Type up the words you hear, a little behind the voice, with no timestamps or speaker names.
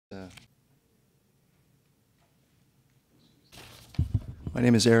My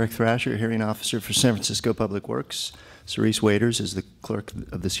name is Eric Thrasher, hearing officer for San Francisco Public Works. Cerise Waiters is the clerk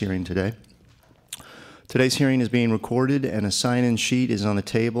of this hearing today. Today's hearing is being recorded, and a sign-in sheet is on the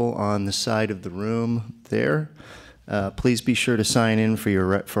table on the side of the room there. Please be sure to sign in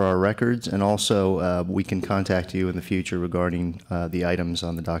for our records, and also we can contact you in the future regarding the items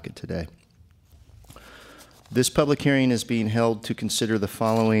on the docket today. This public hearing is being held to consider the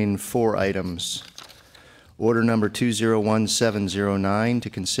following 4 items. Order number 201709 to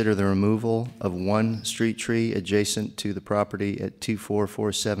consider the removal of one street tree adjacent to the property at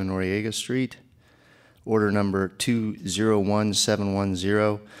 2447 Noriega Street. Order number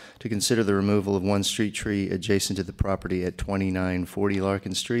 201710 to consider the removal of one street tree adjacent to the property at 2940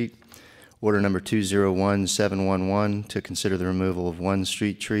 Larkin Street. Order number 201711 to consider the removal of one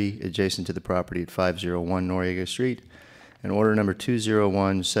street tree adjacent to the property at 501 Noriega Street. And order number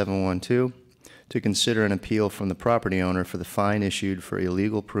 201712 to consider an appeal from the property owner for the fine issued for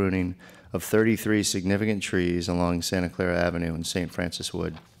illegal pruning of 33 significant trees along Santa Clara Avenue in St. Francis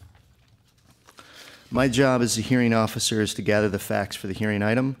Wood. My job as a hearing officer is to gather the facts for the hearing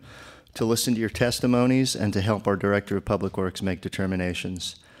item, to listen to your testimonies, and to help our Director of Public Works make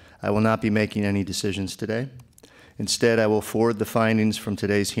determinations. I will not be making any decisions today. Instead, I will forward the findings from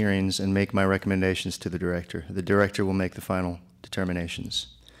today's hearings and make my recommendations to the Director. The Director will make the final determinations.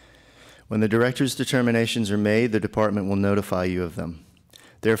 When the Director's determinations are made, the Department will notify you of them.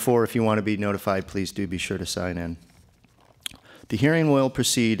 Therefore, if you want to be notified, please do be sure to sign in. The hearing will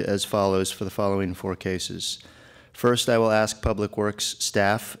proceed as follows for the following 4 cases. First, I will ask Public Works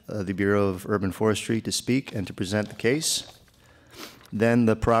staff, the Bureau of Urban Forestry, to speak and to present the case. Then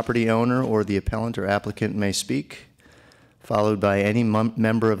the property owner or the appellant or applicant may speak, followed by any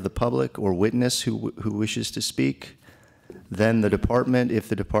member of the public or witness who wishes to speak. Then the department, if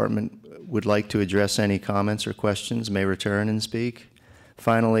the department would like to address any comments or questions, may return and speak.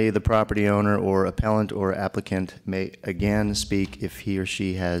 Finally, the property owner or appellant or applicant may again speak if he or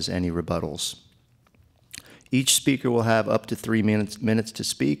she has any rebuttals. Each speaker will have up to 3 minutes to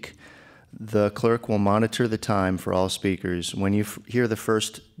speak. The clerk will monitor the time for all speakers. When you hear the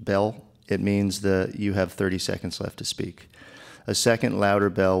first bell, it means that you have 30 seconds left to speak. A second louder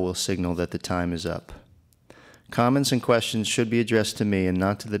bell will signal that the time is up. Comments and questions should be addressed to me and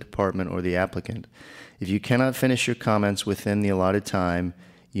not to the department or the applicant. If you cannot finish your comments within the allotted time,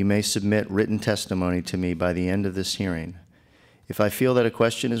 you may submit written testimony to me by the end of this hearing. If I feel that a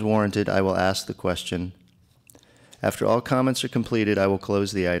question is warranted, I will ask the question. After all comments are completed, I will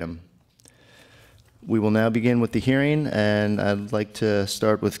close the item. We will now begin with the hearing, and I'd like to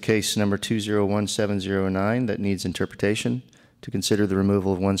start with case number 201709 that needs interpretation to consider the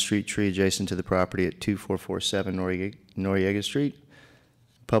removal of one street tree adjacent to the property at 2447 Noriega Street.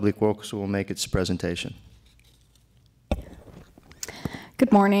 Public Works will make its presentation.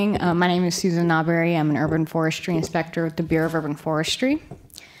 Good morning. My name is Susan Nawberry. I'm an urban forestry inspector with the Bureau of Urban Forestry.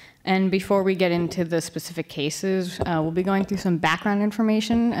 And before we get into the specific cases, we'll be going through some background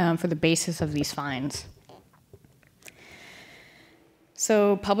information for the basis of these fines.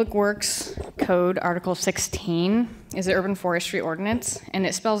 So Public Works Code Article 16 is the urban forestry ordinance, and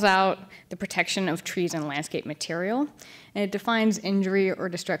it spells out the protection of trees and landscape material, and it defines injury or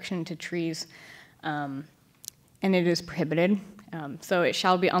destruction to trees, and it is prohibited. So it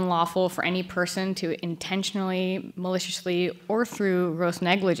shall be unlawful for any person to intentionally, maliciously, or through gross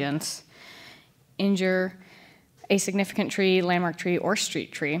negligence injure a significant tree, landmark tree, or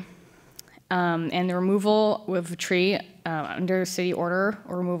street tree. And the removal of a tree under city order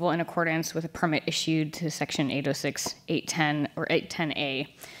or removal in accordance with a permit issued to Section 806, 810, or 810A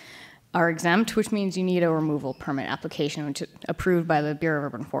are exempt, which means you need a removal permit application which is approved by the Bureau of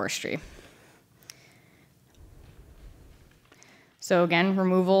Urban Forestry. So again,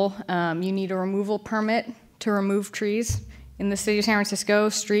 removal, you need a removal permit to remove trees in the city of San Francisco,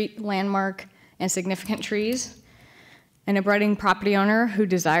 street, landmark, and significant trees. An abutting property owner who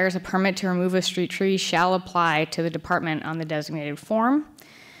desires a permit to remove a street tree shall apply to the department on the designated form.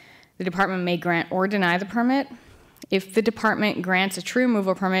 The department may grant or deny the permit. If the department grants a tree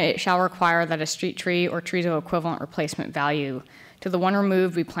removal permit, it shall require that a street tree or trees of equivalent replacement value to the one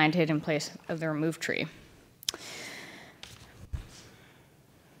removed be planted in place of the removed tree.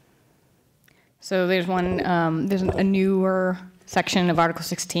 So there's there's a newer section of Article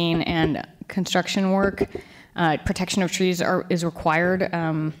 16, and construction work, protection of trees is required.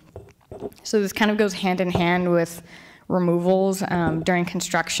 So this kind of goes hand in hand with removals during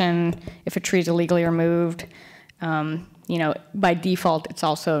construction. If a tree is illegally removed, by default, it's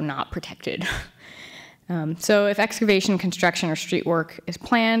also not protected. So if excavation, construction, or street work is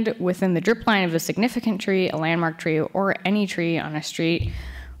planned within the drip line of a significant tree, a landmark tree, or any tree on a street,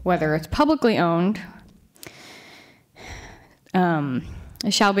 whether it's publicly owned,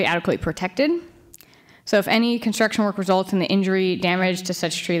 it shall be adequately protected. So if any construction work results in the injury, damage to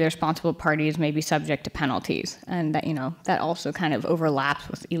such tree, the responsible parties may be subject to penalties. And that, that also kind of overlaps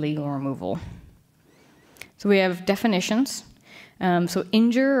with illegal removal. So we have definitions. So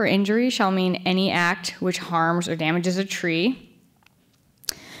injure or injury shall mean any act which harms or damages a tree,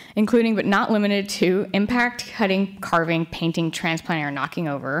 including but not limited to impact, cutting, carving, painting, transplanting, or knocking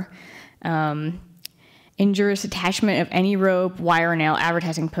over. Injurious attachment of any rope, wire, nail,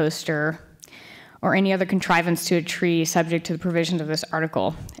 advertising poster, or any other contrivance to a tree subject to the provisions of this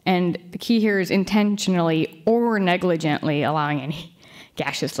article. And the key here is intentionally or negligently allowing any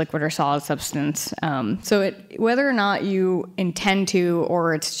gaseous, liquid, or solid substance. So whether or not you intend to,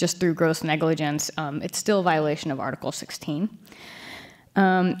 or it's just through gross negligence, it's still a violation of Article 16.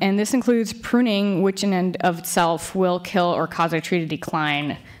 And this includes pruning, which in and of itself will kill or cause a tree to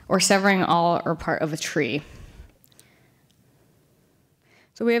decline, or severing all or part of a tree.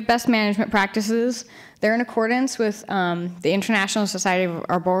 So we have best management practices. They're in accordance with the International Society of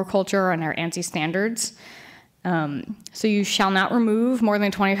Arboriculture and our ANSI standards. So you shall not remove more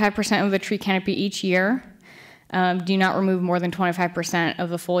than 25% of the tree canopy each year. Do not remove more than 25% of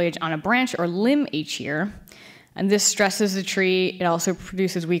the foliage on a branch or limb each year. And this stresses the tree. It also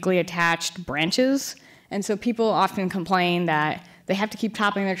produces weakly attached branches. And so people often complain that they have to keep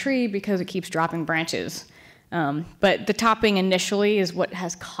topping their tree because it keeps dropping branches. But the topping initially is what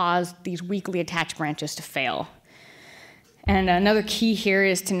has caused these weakly attached branches to fail. And another key here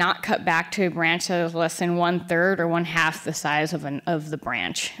is to not cut back to a branch that is less than 1/3 or 1/2 the size of the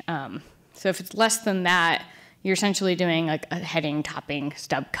branch. So if it's less than that, you're essentially doing like a heading, topping,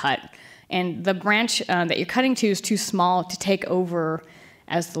 stub cut. And the branch that you're cutting to is too small to take over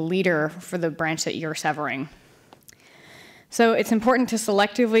as the leader for the branch that you're severing. So it's important to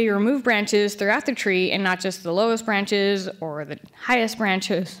selectively remove branches throughout the tree and not just the lowest branches or the highest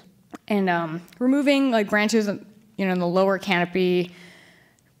branches. And removing like branches in the lower canopy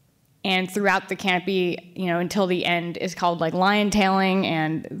and throughout the canopy, until the end is called like lion tailing,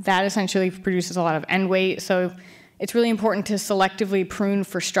 and that essentially produces a lot of end weight. So it's really important to selectively prune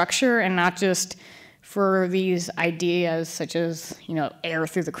for structure and not just for these ideas such as, air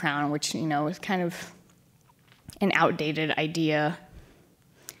through the crown, which, is kind of an outdated idea.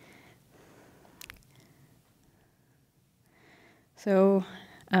 So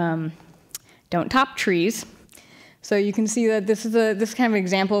don't top trees. So you can see that this is kind of an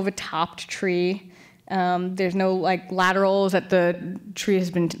example of a topped tree. There's no laterals that the tree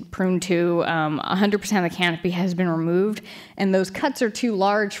has been pruned to. 100% of the canopy has been removed, and those cuts are too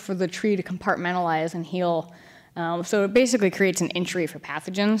large for the tree to compartmentalize and heal. So it basically creates an entry for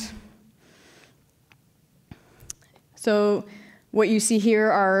pathogens. So what you see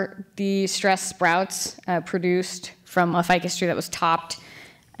here are the stress sprouts produced from a ficus tree that was topped.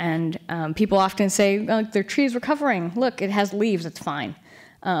 And people often say, their tree is recovering. Look, it has leaves, it's fine.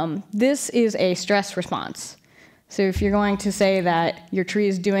 This is a stress response. So if you're going to say that your tree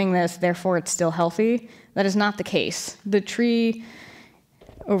is doing this, therefore it's still healthy, that is not the case. The tree,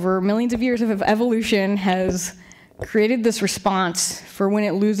 over millions of years of evolution, has created this response for when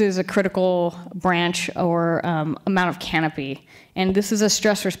it loses a critical branch or amount of canopy. And this is a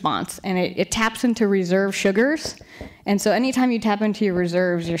stress response, and it taps into reserve sugars. And so anytime you tap into your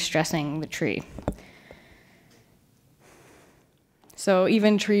reserves, you're stressing the tree. So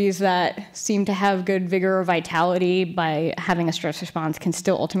even trees that seem to have good vigor or vitality by having a stress response can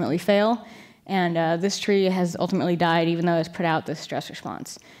still ultimately fail. And this tree has ultimately died even though it's put out this stress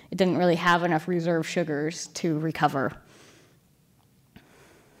response. It didn't really have enough reserve sugars to recover.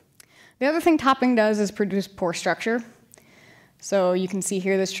 The other thing topping does is produce poor structure. So you can see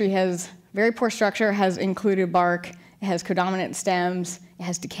here this tree has very poor structure, has included bark, it has codominant stems, it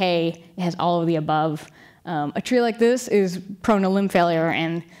has decay, it has all of the above. A tree like this is prone to limb failure,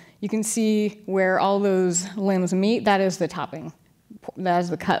 and you can see where all those limbs meet. That is the topping. That is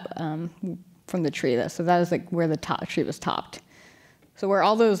the cut from the tree. So that is where the tree was topped. So where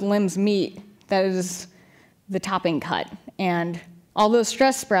all those limbs meet, that is the topping cut. And all those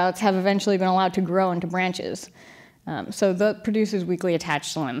stress sprouts have eventually been allowed to grow into branches. So that produces weakly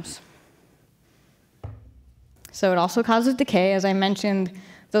attached limbs. So it also causes decay. As I mentioned,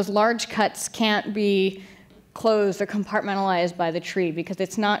 those large cuts can't be closed or compartmentalized by the tree because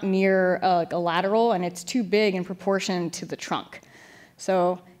it's not near a lateral, and it's too big in proportion to the trunk.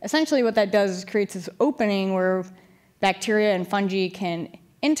 So essentially what that does is creates this opening where bacteria and fungi can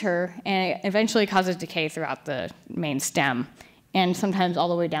enter, and it eventually causes decay throughout the main stem, and sometimes all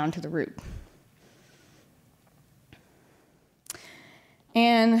the way down to the root.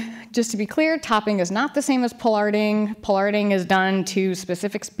 And just to be clear, topping is not the same as pollarding. Pollarding is done to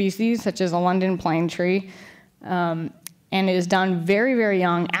specific species, such as a London plane tree, and it is done very, very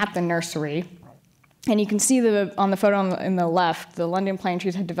young at the nursery. And you can see on the photo in the left, the London plane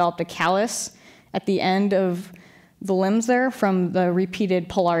trees have developed a callus at the end of the limbs there from the repeated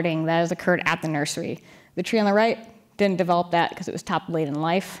pollarding that has occurred at the nursery. The tree on the right didn't develop that because it was topped late in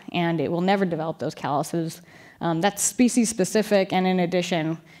life, and it will never develop those calluses. That's species specific, and in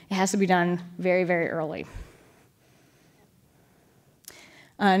addition, it has to be done very, very early.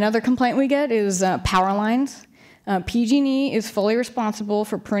 Another complaint we get is power lines. PG&E is fully responsible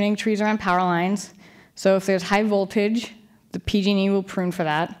for pruning trees around power lines. So if there's high voltage, the PG&E will prune for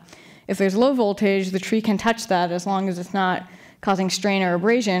that. If there's low voltage, the tree can touch that as long as it's not causing strain or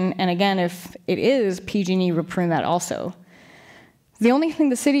abrasion. And again, if it is, PG&E will prune that also. The only thing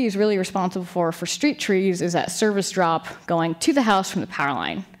the city is really responsible for street trees is that service drop going to the house from the power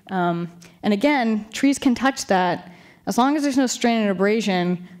line. And again, trees can touch that. As long as there's no strain and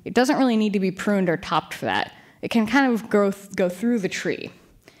abrasion, it doesn't really need to be pruned or topped for that. It can kind of go through the tree.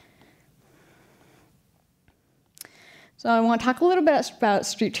 So I want to talk a little bit about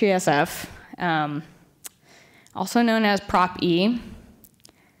Street Tree SF, also known as Prop E.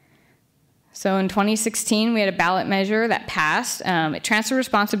 So in 2016, we had a ballot measure that passed. It transferred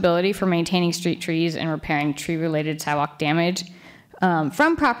responsibility for maintaining street trees and repairing tree-related sidewalk damage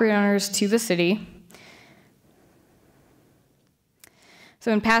from property owners to the city.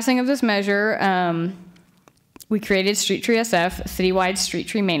 So in passing of this measure, we created Street Tree SF, a citywide street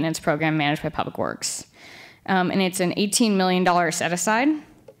tree maintenance program managed by Public Works. And it's an $18 million set-aside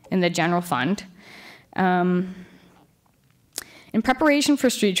in the general fund. In preparation for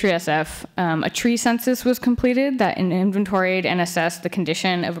Street Tree SF, a tree census was completed that inventoried and assessed the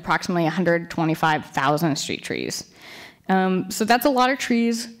condition of approximately 125,000 street trees. So that's a lot of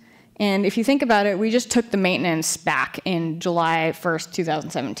trees, and if you think about it, we just took the maintenance back in July 1st,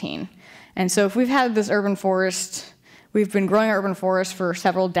 2017. And so if we've had this urban forest, we've been growing urban forest for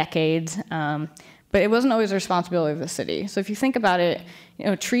several decades, but it wasn't always the responsibility of the city. So if you think about it,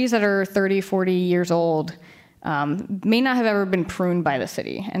 trees that are 30, 40 years old may not have ever been pruned by the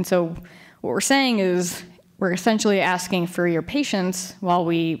city. And so what we're saying is we're essentially asking for your patience while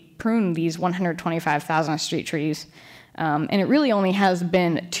we prune these 125,000 street trees. And it really only has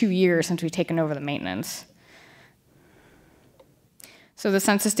been 2 years since we've taken over the maintenance. So the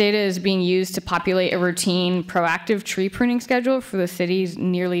census data is being used to populate a routine proactive tree pruning schedule for the city's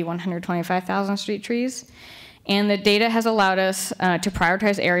nearly 125,000 street trees. And the data has allowed us to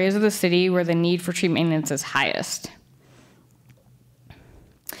prioritize areas of the city where the need for tree maintenance is highest.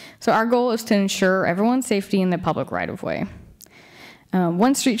 So our goal is to ensure everyone's safety in the public right-of-way.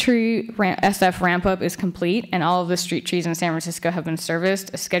 Once Street Tree SF ramp-up is complete and all of the street trees in San Francisco have been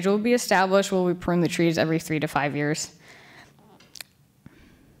serviced, a schedule will be established where we prune the trees every 3 to 5 years.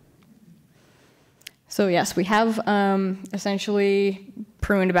 So yes, we have essentially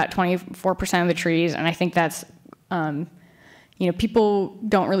pruned about 24% of the trees, and I think that's, people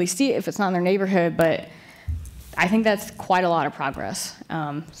don't really see it if it's not in their neighborhood, but I think that's quite a lot of progress.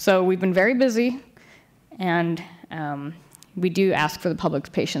 So we've been very busy, and we do ask for the public's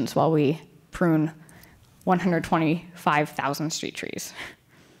patience while we prune 125,000 street trees.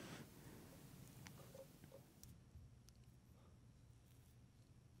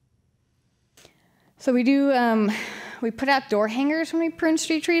 So we do, we put out door hangers when we prune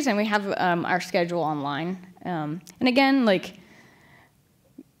street trees, and we have our schedule online. And again,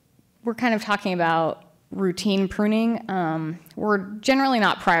 we're kind of talking about routine pruning. We're generally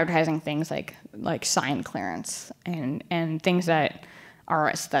not prioritizing things like sign clearance and things that are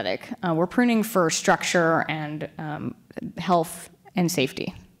aesthetic. We're pruning for structure and health and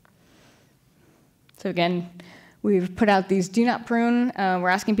safety. So again, we've put out these do not prune. We're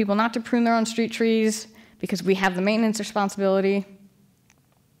asking people not to prune their own street trees because we have the maintenance responsibility.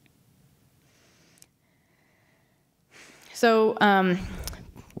 So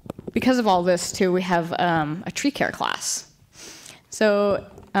because of all this too, we have a tree care class. So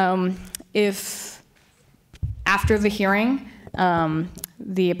if after the hearing,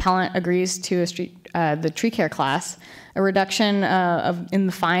 the appellant agrees to the tree care class, a reduction in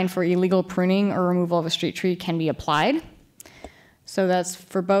the fine for illegal pruning or removal of a street tree can be applied. So that's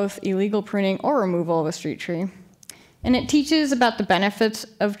for both illegal pruning or removal of a street tree. And it teaches about the benefits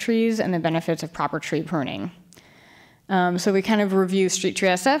of trees and the benefits of proper tree pruning. So we kind of review Street Tree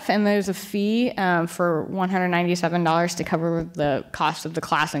SF, and there's a fee for $197 to cover the cost of the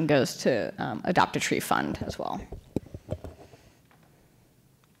class and goes to Adopt a Tree Fund as well.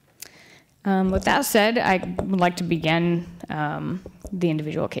 With that said, I would like to begin the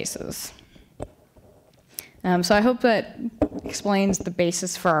individual cases. So I hope that explains the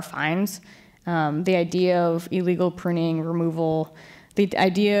basis for our fines, the idea of illegal pruning, removal, the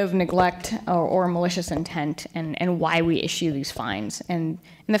idea of neglect or malicious intent, and why we issue these fines, and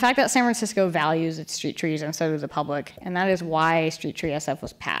the fact that San Francisco values its street trees and so does the public, and that is why Street Tree SF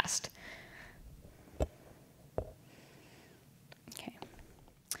was passed. Okay.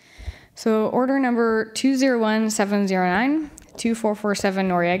 So order number 201709, 2447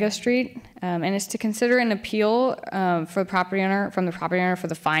 Noriega Street, and it's to consider an appeal from the property owner for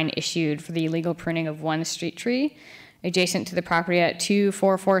the fine issued for the illegal pruning of one street tree adjacent to the property at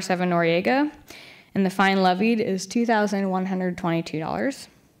 2447 Noriega, and the fine levied is $2,122.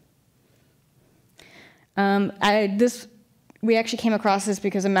 We actually came across this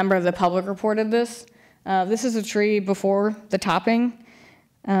because a member of the public reported this. This is a tree before the topping.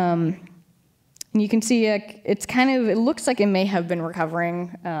 And you can see it looks like it may have been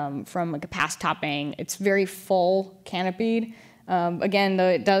recovering from like a past topping. It's very full canopied. Again, though,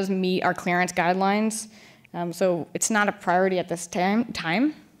 it does meet our clearance guidelines. So it's not a priority at this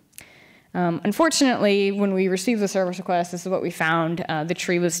time. Unfortunately, when we received the service request, this is what we found. The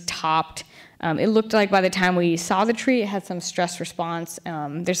tree was topped. It looked like by the time we saw the tree, it had some stress response.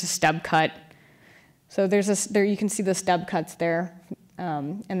 There's a stub cut. So there you can see the stub cuts there,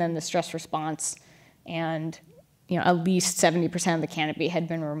 and then the stress response. And at least 70% of the canopy had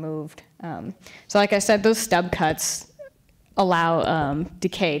been removed. So like I said, those stub cuts allow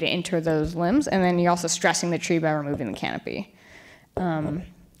decay to enter those limbs, and then you're also stressing the tree by removing the canopy.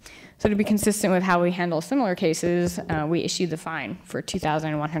 So to be consistent with how we handle similar cases, we issued the fine for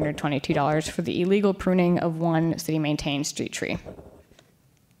 $2,122 for the illegal pruning of one city-maintained street tree.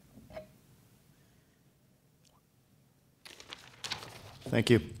 Thank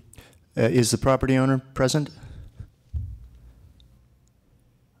you. Is the property owner present?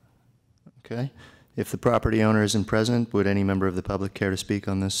 Okay. If the property owner isn't present, would any member of the public care to speak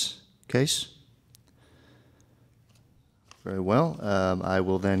on this case? Very well. I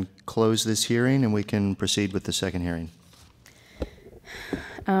will then close this hearing and we can proceed with the second hearing.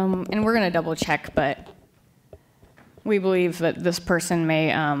 And we're going to double check, but we believe that this person may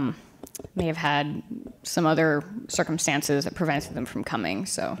have had some other circumstances that prevented them from coming.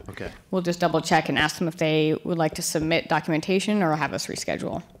 So okay. We'll just double check and ask them if they would like to submit documentation or have us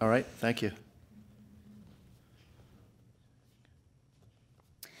reschedule. All right. Thank you.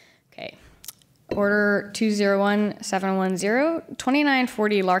 Okay. Order 201710,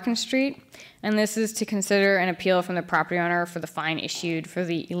 2940 Larkin Street, and this is to consider an appeal from the property owner for the fine issued for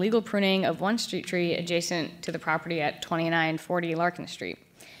the illegal pruning of one street tree adjacent to the property at 2940 Larkin Street.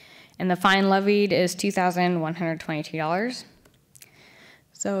 And the fine levied is $2,122.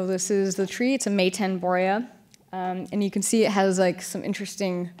 So this is the tree. It's a Mayten borea, and you can see it has like some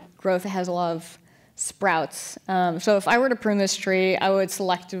interesting growth. It has a lot of sprouts. So if I were to prune this tree, I would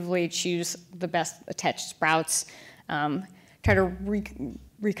selectively choose the best attached sprouts, try to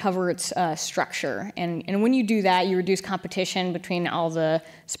recover its structure. And when you do that, you reduce competition between all the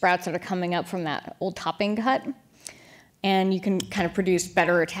sprouts that are coming up from that old topping cut. And you can kind of produce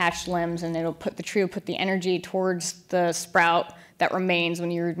better attached limbs, and the tree will put the energy towards the sprout that remains when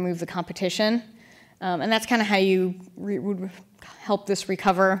you remove the competition. And that's kind of how you would help this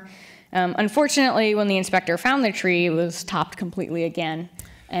recover. Unfortunately, when the inspector found the tree, it was topped completely again,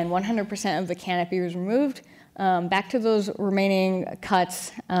 and 100% of the canopy was removed. Back to those remaining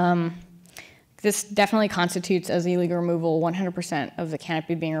cuts, this definitely constitutes as illegal removal. 100% of the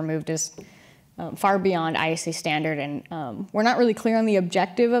canopy being removed is far beyond ISA standard, and we're not really clear on the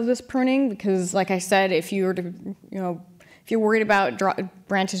objective of this pruning because, like I said, if you were to, if you're worried about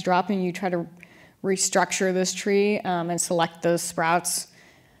branches dropping, you try to restructure this tree and select those sprouts.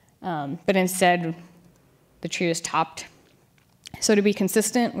 But instead, the tree is topped. So to be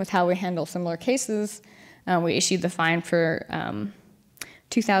consistent with how we handle similar cases, we issued the fine for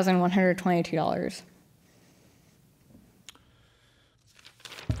 $2,122.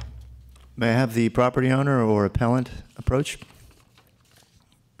 May I have the property owner or appellant approach?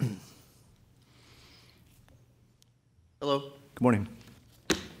 Hello. Good morning.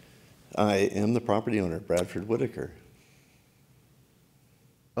 I am the property owner, Bradford Whitaker.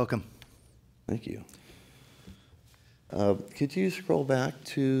 Welcome. Thank you. Could you scroll back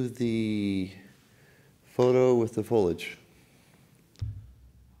to the photo with the foliage?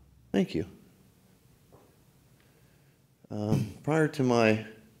 Thank you. Prior to my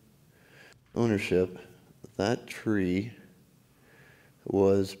ownership, that tree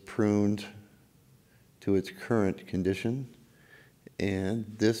was pruned to its current condition, and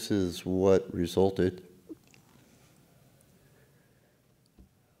this is what resulted.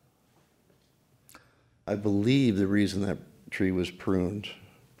 I believe the reason that tree was pruned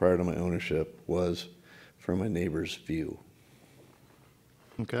prior to my ownership was from my neighbor's view.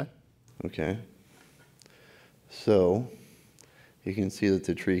 Okay. Okay? So you can see that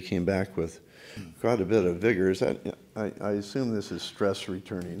the tree came back with quite a bit of vigor. Is that, I assume this is stress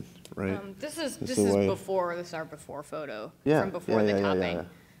returning, right? This is the way- before. This is our before photo Yeah, from before the topping.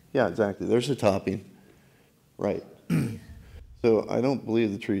 Yeah, exactly. There's the topping. Right. So I don't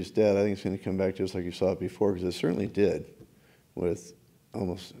believe the tree's dead. I think it's going to come back just like you saw it before, because it certainly did with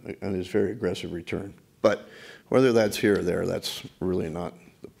almost, and it's very aggressive return. But whether that's here or there, that's really not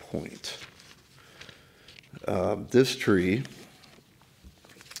the point. This tree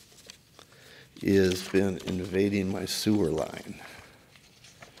has been invading my sewer line.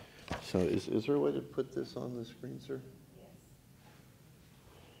 So is there a way to put this on the screen, sir?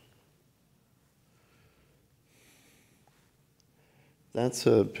 That's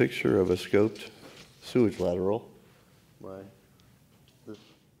a picture of a scoped sewage lateral by this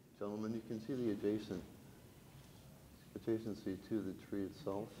gentleman. You can see the adjacency to the tree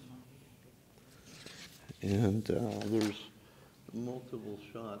itself. And there's multiple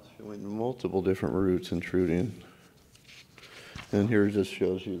shots showing multiple different roots intruding. And here it just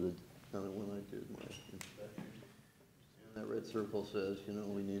shows you the kind of when I did my inspection. And that red circle says, you know,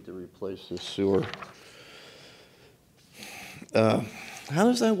 we need to replace this sewer. How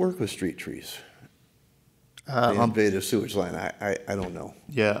does that work with street trees? The invasive sewage line, I don't know.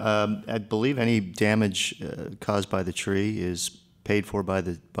 Yeah, I believe any damage caused by the tree is paid for by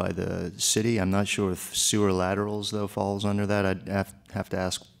the city. I'm not sure if sewer laterals, though, falls under that. I'd have to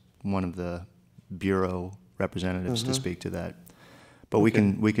ask one of the Bureau representatives to speak to that. But we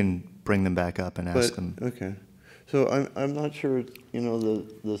can bring them back up and ask them. Okay. So I'm not sure, you know,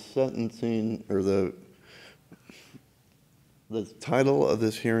 the sentencing or the title of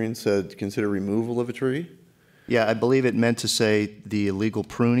this hearing said consider removal of a tree? Yeah, I believe it meant to say the illegal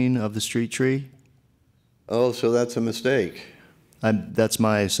pruning of the street tree. Oh, so that's a mistake. That's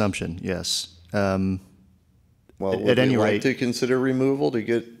my assumption, yes. Well, would at any you like rate, to consider removal to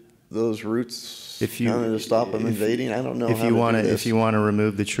get those roots kind of to stop them invading? I don't know if how you to want do to, this. if you want to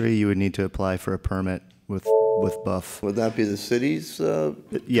remove the tree, you would need to apply for a permit with Buff. Would that be the city's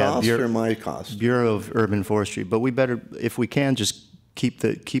Yeah, cost or my cost? Bureau of Urban Forestry. But we better, if we can, just keep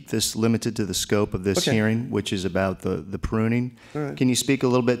this limited to the scope of this Okay. hearing, which is about the pruning. All right. Can you speak a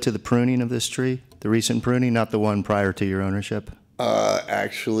little bit to the pruning of this tree, the recent pruning, not the one prior to your ownership?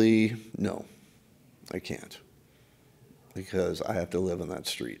 Actually, no, I can't, because I have to live on that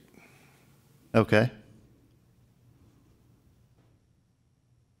street. Okay.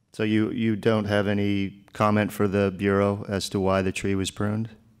 So you don't have any comment for the Bureau as to why the tree was pruned?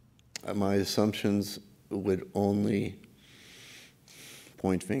 My assumptions would only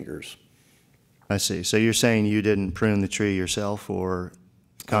point fingers. I see. So you're saying you didn't prune the tree yourself or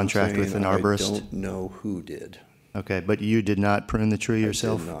contract with an arborist? I don't know who did. Okay, but you did not prune the tree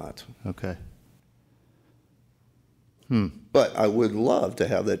yourself? I did not. Okay. But I would love to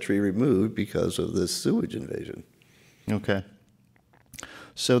have that tree removed because of this sewage invasion. Okay.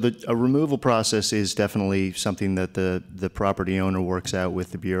 So a removal process is definitely something that the property owner works out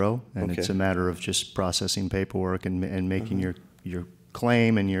with the Bureau, and it's Okay. a matter of just processing paperwork and making your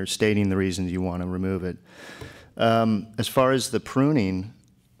claim, and you're stating the reasons you want to remove it. As far as the pruning,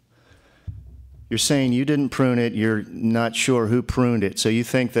 you're saying you didn't prune it, you're not sure who pruned it, so you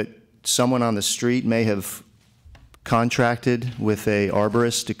think that someone on the street may have contracted with a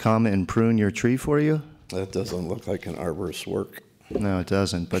arborist to come and prune your tree for you? That doesn't look like an arborist's work. No, it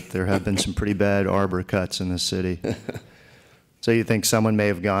doesn't, but there have been some pretty bad arbor cuts in this city. So you think someone may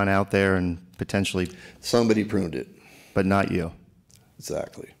have gone out there and potentially, Somebody pruned it. but not you?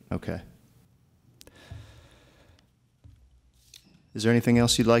 Exactly. Okay. Is there anything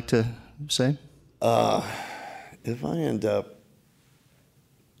else you'd like to say? If I end up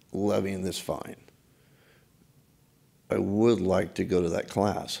levying this fine, I would like to go to that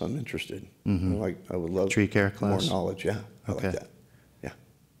class. I'm interested. I would love Tree care class? more knowledge. Yeah, I Okay. like that. Yeah.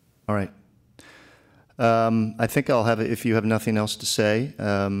 All right. I think I'll have it, if you have nothing else to say.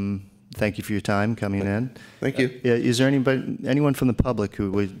 Thank you for your time coming in. Thank you. Yeah, is there anyone from the public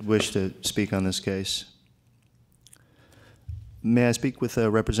who would wish to speak on this case? May I speak with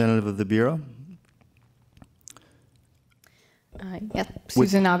a representative of the Bureau? Yep,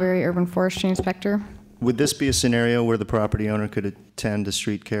 Susan Auberry, Urban Forestry Inspector. Would this be a scenario where the property owner could attend a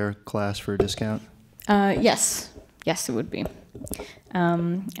street care class for a discount? Yes. Yes, it would be.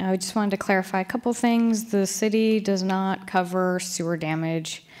 I just wanted to clarify a couple things. The city does not cover sewer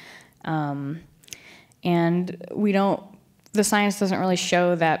damage, and the science doesn't really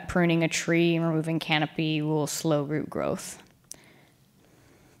show that pruning a tree and removing canopy will slow root growth.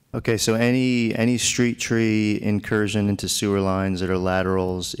 Okay, so any street tree incursion into sewer lines that are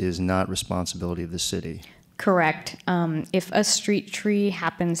laterals is not responsibility of the city? Correct. If a street tree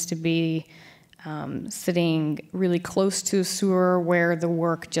happens to be sitting really close to a sewer where the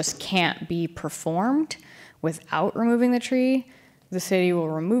work just can't be performed without removing the tree, the city will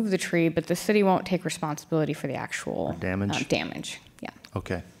remove the tree, but the city won't take responsibility for the actual damage. Damage, yeah.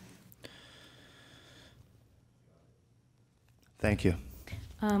 Okay. Thank you.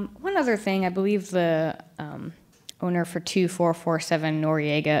 One other thing, I believe the owner for 2447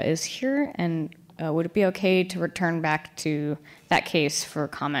 Noriega is here, and would it be okay to return back to that case for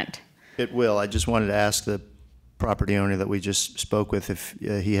comment? It will. I just wanted to ask the property owner that we just spoke with if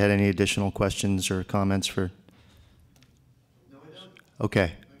he had any additional questions or comments for. No, I don't.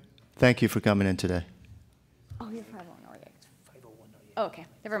 Okay. Thank you for coming in today. Oh, you're 501 Noriega. 501 Noriega. Oh, okay.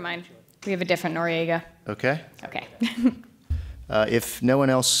 Never mind. We have a different Noriega. Okay. Okay. If no one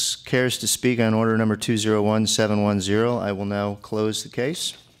else cares to speak on order number 201710, I will now close the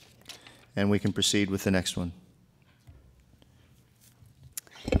case, and we can proceed with the next one.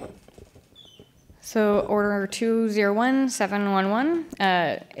 So order 201711,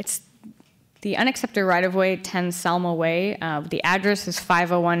 it's the unaccepted right-of-way, 10 Selma Way. The address is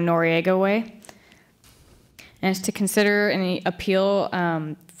 501 Noriega Way. And it's to consider any appeal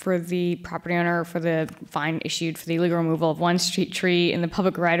for the property owner for the fine issued for the illegal removal of one street tree in the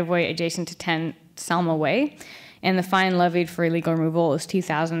public right-of-way adjacent to 10 Selma Way. And the fine levied for illegal removal is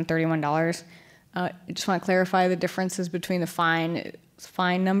 $2,031. I just want to clarify the differences between the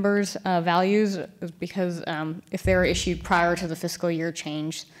fine numbers, values, because if they're issued prior to the fiscal year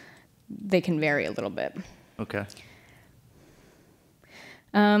change, they can vary a little bit. Okay.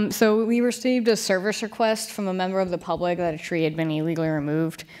 So we received a service request from a member of the public that a tree had been illegally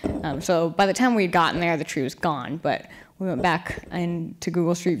removed. So by the time we had gotten there, the tree was gone, but we went back into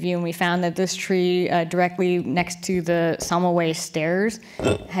Google Street View and we found that this tree directly next to the Selma Way stairs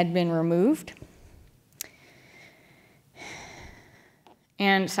had been removed.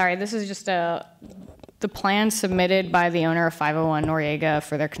 And sorry, this is just the plan submitted by the owner of 501 Noriega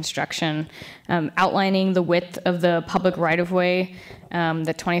for their construction, outlining the width of the public right-of-way,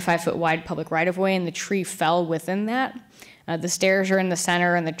 the 25-foot wide public right-of-way, and the tree fell within that. The stairs are in the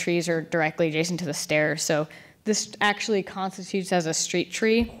center, and the trees are directly adjacent to the stairs. So this actually constitutes as a street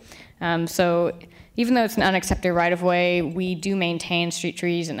tree. So even though it's an unaccepted right-of-way, we do maintain street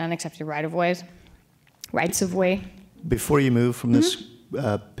trees and unaccepted right-of-ways, rights-of-way. Before you move from this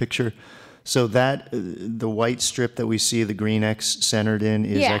picture, so that the white strip that we see the green X centered in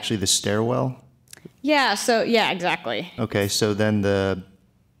is actually the stairwell? Yeah, so yeah, exactly. Okay, so then the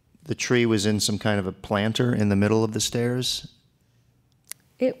tree was in some kind of a planter in the middle of the stairs?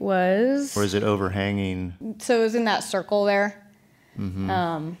 It was. Or is it overhanging? So it was in that circle there.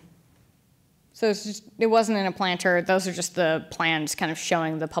 Mm-hmm. So it wasn't in a planter. Those are just the plans kind of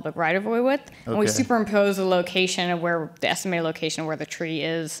showing the public right-of-way width. Okay. And we superimpose the location of where, the estimated location of where the tree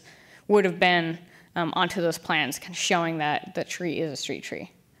is, would have been onto those plans, kind of showing that the tree is a street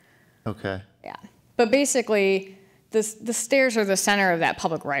tree. Okay. Yeah. But basically, the stairs are the center of that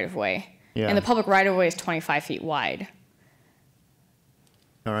public right-of-way. Yeah. And the public right-of-way is 25 feet wide.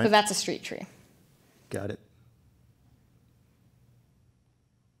 All right. So that's a street tree. Got it.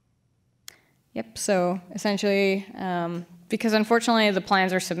 Yep, so essentially, because unfortunately the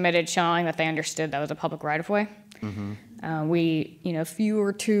plans are submitted showing that they understood that was a public right-of-way. Mm-hmm. If you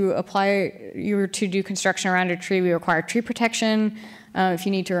were to do construction around a tree, we require tree protection. If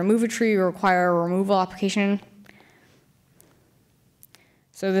you need to remove a tree, we require a removal application.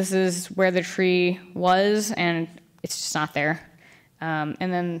 So this is where the tree was, and it's just not there. And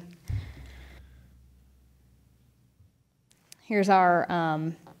then here's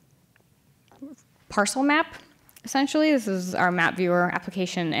our parcel map, essentially. This is our map viewer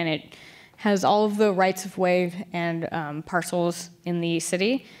application, and it has all of the rights-of-way and parcels in the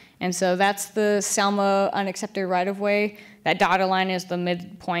city. And so that's the Selma unaccepted right-of-way. That dotted line is the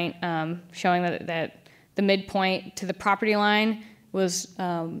midpoint, showing that the midpoint to the property line was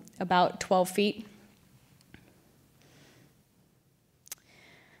about 12 feet.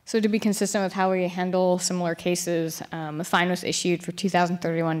 So to be consistent with how we handle similar cases, a fine was issued for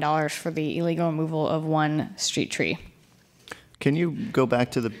 $2,031 for the illegal removal of one street tree. Can you go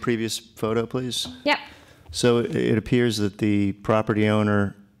back to the previous photo, please? Yep. So it appears that the property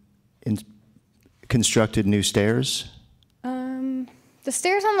owner constructed new stairs? The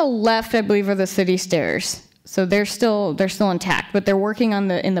stairs on the left, I believe, are the city stairs. So they're still intact, but they're working on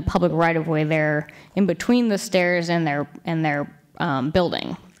in the public right of way there, in between the stairs and their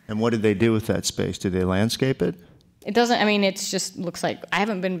building. And what did they do with that space? Did they landscape it? It doesn't. I mean, it's just looks like I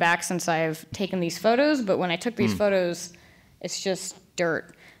haven't been back since I've taken these photos. But when I took these photos, it's just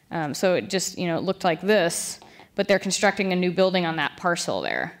dirt. So it just it looked like this. But they're constructing a new building on that parcel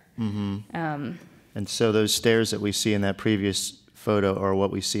there. And so those stairs that we see in that previous photo are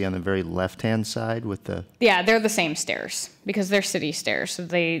what we see on the very left-hand side with the... Yeah, they're the same stairs because they're city stairs, so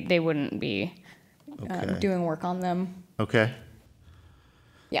they wouldn't be doing work on them. Okay.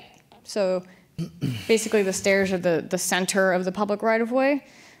 Yeah. So basically the stairs are the center of the public right-of-way,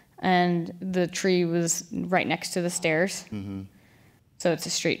 and the tree was right next to the stairs. So it's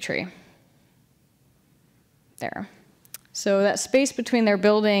a street tree. There. So that space between their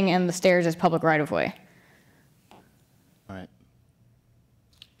building and the stairs is public right-of-way. All right.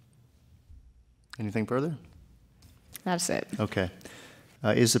 Anything further? That's it. Okay.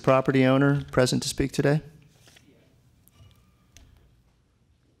 Is the property owner present to speak today?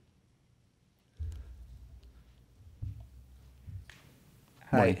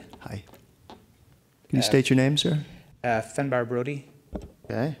 Hi. Hi. Can you state your name, sir? Finbar Brody.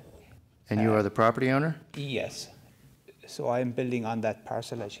 Okay. And you are the property owner? Yes. So I'm building on that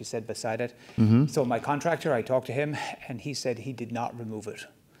parcel, as you said, beside it. So my contractor, I talked to him, and he said he did not remove it.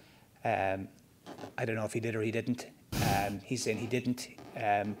 I don't know if he did or he didn't. He's saying he didn't.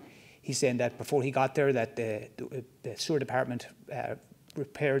 He's saying that before he got there, that the sewer department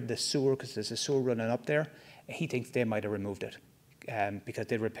repaired the sewer because there's a sewer running up there. He thinks they might have removed it because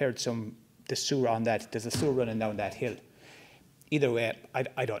they repaired the sewer on that. There's a sewer running down that hill. Either way,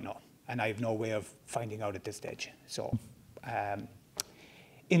 I don't know, and I have no way of finding out at this stage. So,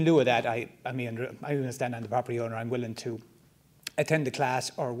 in lieu of that, I understand I'm the property owner. I'm willing to attend the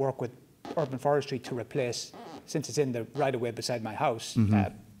class or work with Urban Forestry to replace, since it's in the right of way beside my house,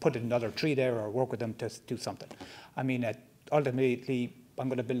 put another tree there or work with them to do something. I mean, ultimately, I'm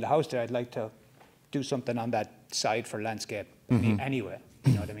going to build a house there. I'd like to do something on that side for landscape anyway.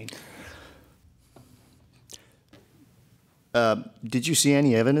 You know what I mean? Did you see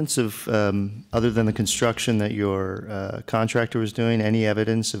any evidence of, other than the construction that your contractor was doing, any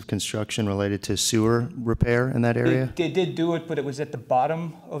evidence of construction related to sewer repair in that area? They did do it, but it was at the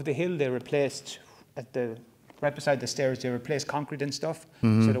bottom of the hill. They replaced, right beside the stairs, they replaced concrete and stuff.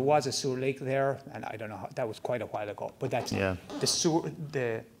 So there was a sewer leak there, and I don't know, that was quite a while ago. But that's the sewer,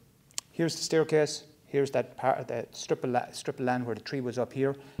 here's the staircase. Here's that strip of land where the tree was up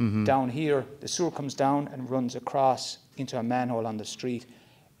here. Down here, the sewer comes down and runs across into a manhole on the street.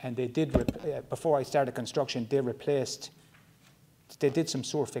 And they did, before I started construction, they did some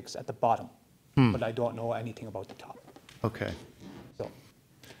sewer fix at the bottom. But I don't know anything about the top. Okay. So,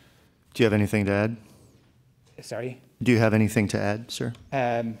 Do you have anything to add? sorry? Do you have anything to add, sir?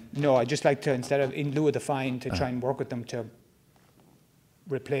 No, I'd just like to, instead of, in lieu of the fine, to try and work with them to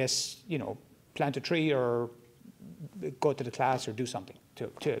replace, plant a tree or go to the class or do something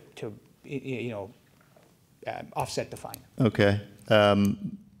to offset the fine. Okay.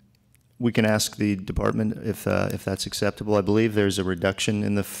 We can ask the department if that's acceptable. I believe there's a reduction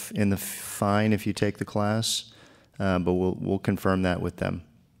in the fine if you take the class, but we'll confirm that with them.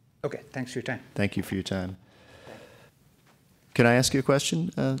 Okay, thanks for your time. Thank you for your time. Can I ask you a question,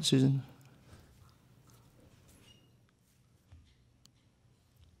 Susan?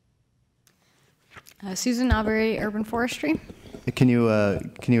 Susan Aubrey, Urban Forestry. Can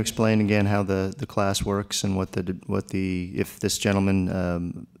you explain again how the class works and what the if this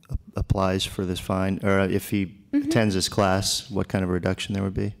gentleman applies for this fine, or if he attends this class, what kind of reduction there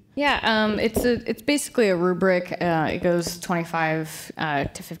would be? Yeah, it's basically a rubric. It goes 25 to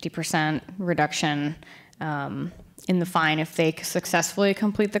 50% reduction in the fine if they successfully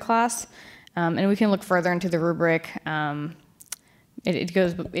complete the class, and we can look further into the rubric.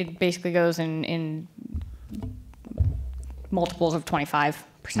 It basically goes in multiples of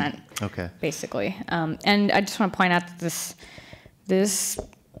 25%. Okay. Basically, and I just want to point out that this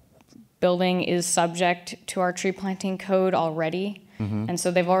building is subject to our tree planting code already, and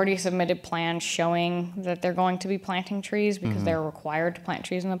so they've already submitted plans showing that they're going to be planting trees because they're required to plant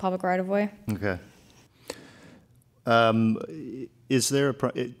trees in the public right of way. Okay. Is there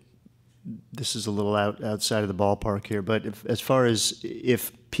this is a little outside of the ballpark here, but as far as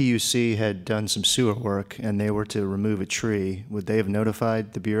if PUC had done some sewer work and they were to remove a tree, would they have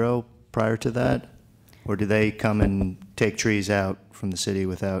notified the Bureau prior to that? Or do they come and take trees out from the city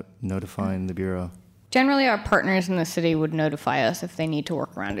without notifying the Bureau? Generally, our partners in the city would notify us if they need to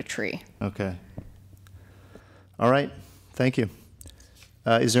work around a tree. Okay. All right, thank you.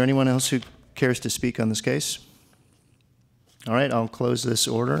 Is there anyone else who cares to speak on this case? All right, I'll close this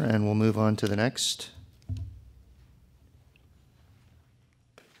order and we'll move on to the next.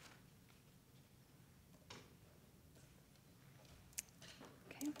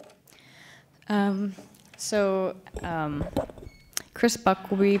 Chris Buck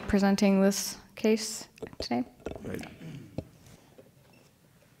will be presenting this case today. Right.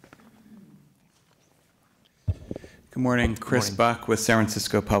 Good morning, Chris Buck with San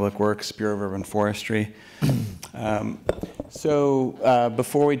Francisco Public Works, Bureau of Urban Forestry. Before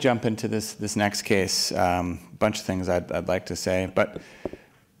we jump into this next case, a bunch of things I'd like to say, but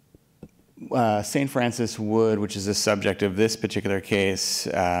St. Francis Wood, which is the subject of this particular case,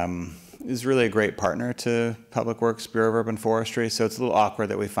 is really a great partner to Public Works, Bureau of Urban Forestry, so it's a little awkward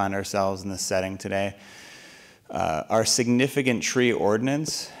that we find ourselves in this setting today. Our significant tree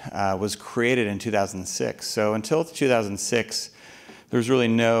ordinance was created in 2006. So until 2006, there was really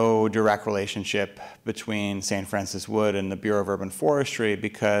no direct relationship between St. Francis Wood and the Bureau of Urban Forestry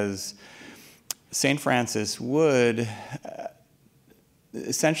because St. Francis Wood,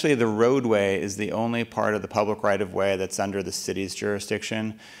 essentially the roadway is the only part of the public right-of-way that's under the city's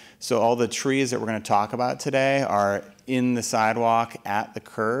jurisdiction. So all the trees that we're going to talk about today are in the sidewalk at the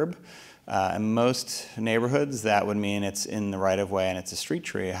curb. In most neighborhoods, that would mean it's in the right-of-way and it's a street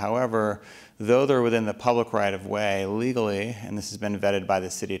tree. However, though they're within the public right-of-way legally, and this has been vetted by the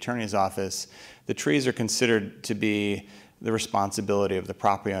city attorney's office, the trees are considered to be the responsibility of the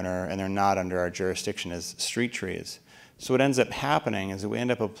property owner and they're not under our jurisdiction as street trees. So what ends up happening is that we end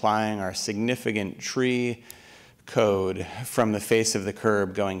up applying our significant tree code from the face of the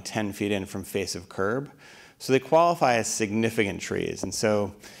curb going 10 feet in from face of curb. So they qualify as significant trees. And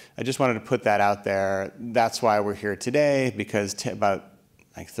so I just wanted to put that out there. That's why we're here today, because about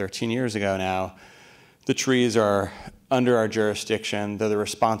like 13 years ago now, the trees are under our jurisdiction. They're the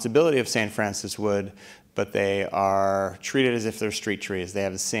responsibility of St. Francis Wood, but they are treated as if they're street trees. They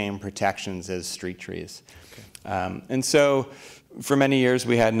have the same protections as street trees. Okay. And so for many years,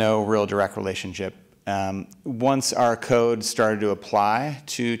 we had no real direct relationship. Once our code started to apply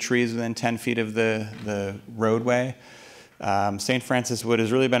to trees within 10 feet of the roadway, St. Francis Wood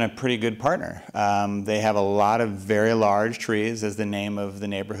has really been a pretty good partner. They have a lot of very large trees, as the name of the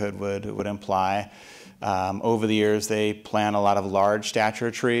neighborhood would imply. Over the years, they plant a lot of large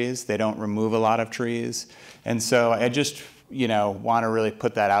stature trees. They don't remove a lot of trees. And so I just want to really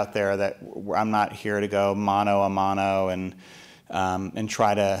put that out there that I'm not here to go mano a mano and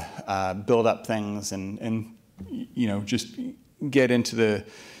try to build up things and just get into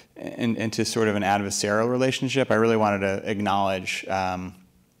into sort of an adversarial relationship. I really wanted to acknowledge that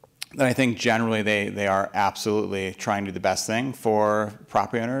I think generally they are absolutely trying to do the best thing for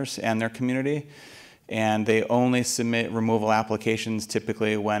property owners and their community. And they only submit removal applications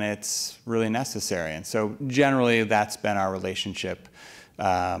typically when it's really necessary. And so generally that's been our relationship.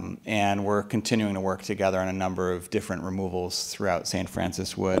 And we're continuing to work together on a number of different removals throughout St.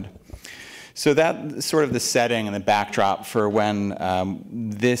 Francis Wood. So that's sort of the setting and the backdrop for when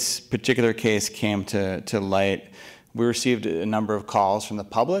this particular case came to light. We received a number of calls from the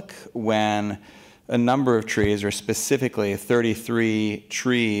public when a number of trees, or specifically 33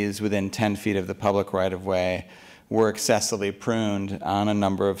 trees within 10 feet of the public right-of-way, were excessively pruned on a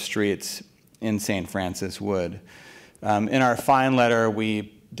number of streets in St. Francis Wood. In our fine letter,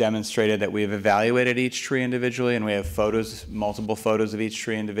 we demonstrated that we've evaluated each tree individually, and we have photos, multiple photos of each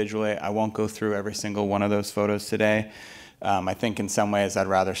tree individually. I won't go through every single one of those photos today. I think in some ways I'd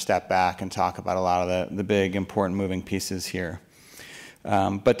rather step back and talk about a lot of the big, important moving pieces here.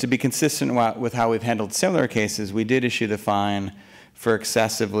 But to be consistent with how we've handled similar cases, we did issue the fine for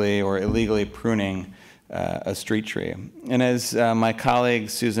excessively or illegally pruning a street tree. And as my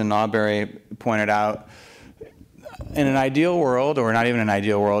colleague Susan Nawberry pointed out, in an ideal world, or not even an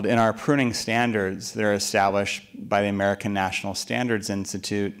ideal world, in our pruning standards that are established by the American National Standards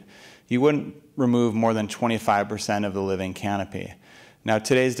Institute, you wouldn't remove more than 25% of the living canopy. Now,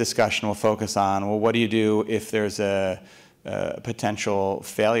 today's discussion will focus on, well, what do you do if there's a potential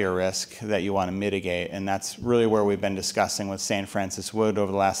failure risk that you want to mitigate? And that's really where we've been discussing with St. Francis Wood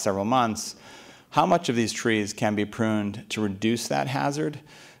over the last several months. How much of these trees can be pruned to reduce that hazard?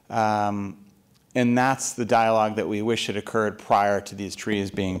 And that's the dialogue that we wish had occurred prior to these trees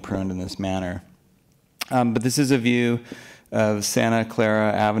being pruned in this manner. But this is a view of Santa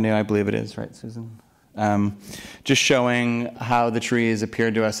Clara Avenue, I believe it is, right, Susan? Just showing how the trees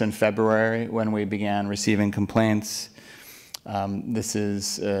appeared to us in February when we began receiving complaints. This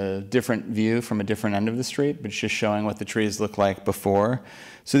is a different view from a different end of the street, but it's just showing what the trees look like before.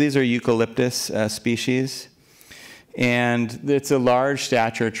 So these are eucalyptus species. And it's a large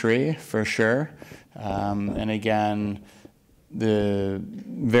stature tree, for sure. And again, the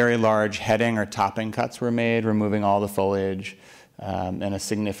very large heading or topping cuts were made, removing all the foliage and a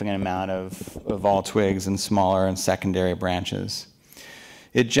significant amount of all twigs and smaller and secondary branches.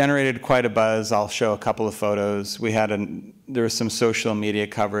 It generated quite a buzz. I'll show a couple of photos. There was some social media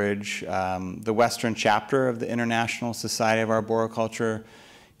coverage. The Western chapter of the International Society of Arboriculture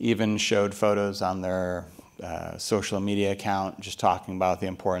even showed photos on their social media account, just talking about the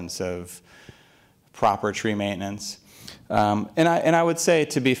importance of proper tree maintenance. And I would say,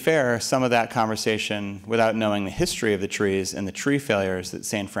 to be fair, some of that conversation, without knowing the history of the trees and the tree failures that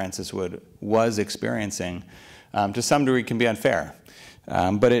St. Francis Wood was experiencing, to some degree can be unfair.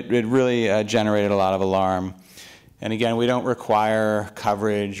 But it really generated a lot of alarm. And again, we don't require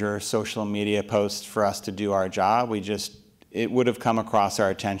coverage or social media posts for us to do our job. It would have come across our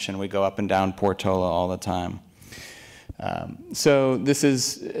attention. We go up and down Portola all the time. So this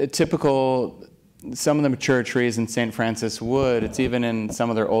is a typical, some of the mature trees in St. Francis Wood, it's even in some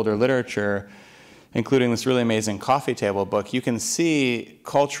of their older literature, including this really amazing coffee table book. You can see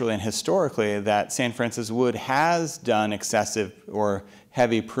culturally and historically that St. Francis Wood has done excessive or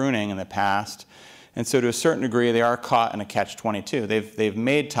heavy pruning in the past. And so to a certain degree, they are caught in a catch-22. They've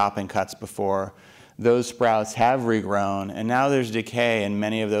made topping cuts before. Those sprouts have regrown, and now there's decay in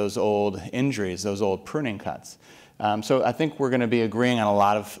many of those old injuries, those old pruning cuts. So I think we're going to be agreeing on a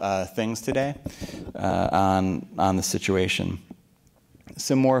lot of things today on the situation.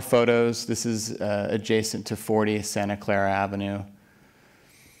 Some more photos. This is adjacent to 40 Santa Clara Avenue.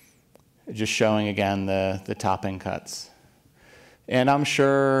 Just showing again the topping cuts. And I'm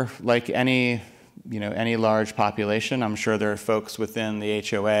sure, like any large population, I'm sure there are folks within the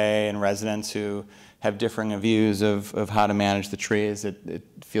HOA and residents who have differing views of how to manage the trees. It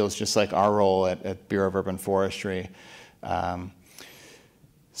feels just like our role at Bureau of Urban Forestry.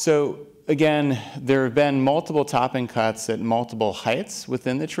 So again, there have been multiple topping cuts at multiple heights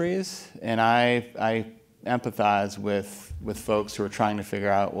within the trees, and I empathize with folks who are trying to figure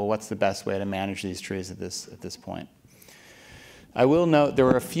out, well, what's the best way to manage these trees at this point. I will note there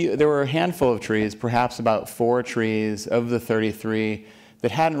were a handful of trees, perhaps about 4 trees of the 33 that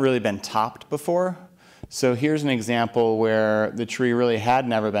hadn't really been topped before. So here's an example where the tree really had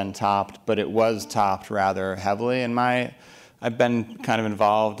never been topped, but it was topped rather heavily. And I've been kind of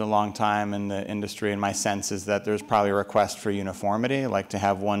involved a long time in the industry, and my sense is that there's probably a request for uniformity, like to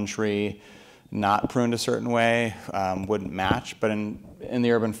have one tree not pruned a certain way wouldn't match. But in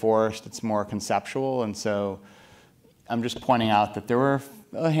the urban forest, it's more conceptual, and so I'm just pointing out that there were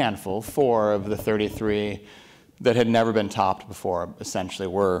a handful, 4 of the 33, that had never been topped before, essentially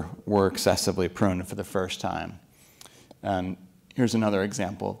were excessively pruned for the first time. And here's another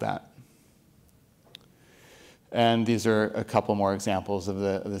example of that. And these are a couple more examples of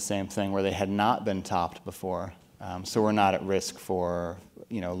the same thing where they had not been topped before. So we're not at risk for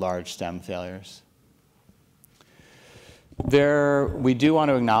large stem failures. We do want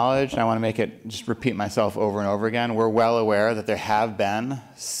to acknowledge, and I want to just repeat myself over and over again, we're well aware that there have been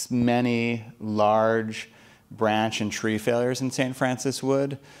many large branch and tree failures in St. Francis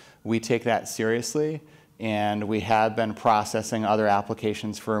Wood. We take that seriously, and we have been processing other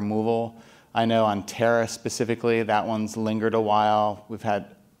applications for removal. I know on Terra specifically, that one's lingered a while. We've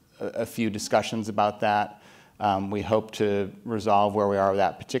had a few discussions about that. We hope to resolve where we are with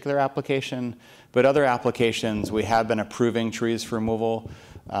that particular application. But other applications, we have been approving trees for removal.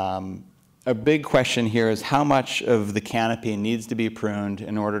 A big question here is how much of the canopy needs to be pruned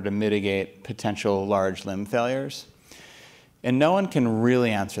in order to mitigate potential large limb failures. And no one can really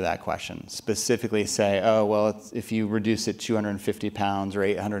answer that question, specifically say, oh, well, if you reduce it 250 pounds or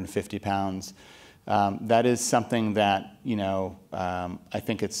 850 pounds, that is something that, I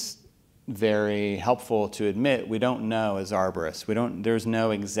think it's very helpful to admit we don't know as arborists. There's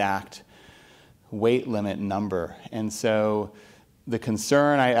no exact weight limit number. And so the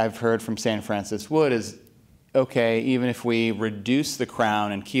concern I've heard from St. Francis Wood is, okay, even if we reduce the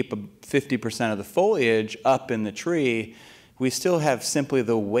crown and keep 50% of the foliage up in the tree, we still have simply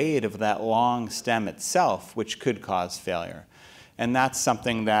the weight of that long stem itself, which could cause failure. And that's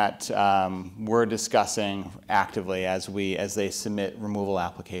something that we're discussing actively as they submit removal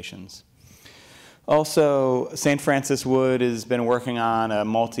applications. Also, St. Francis Wood has been working on a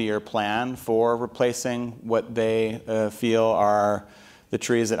multi-year plan for replacing what they feel are the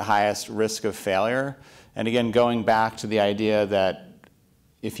trees at highest risk of failure. And again, going back to the idea that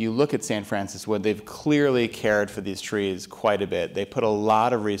if you look at St. Francis Wood, they've clearly cared for these trees quite a bit. They put a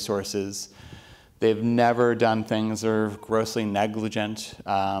lot of resources. They've never done things that are grossly negligent.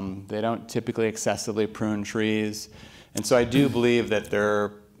 They don't typically excessively prune trees. And so I do believe that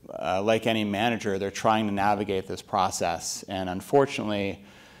they're, like any manager, they're trying to navigate this process. And unfortunately,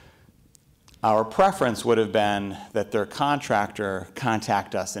 our preference would have been that their contractor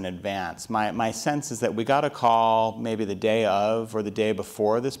contact us in advance. My sense is that we got a call maybe the day of or the day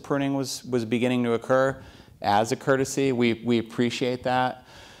before this pruning was beginning to occur as a courtesy. We appreciate that.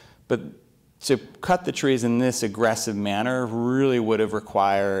 But to cut the trees in this aggressive manner really would have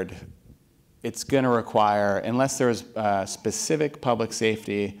required, it's going to require, unless there's specific public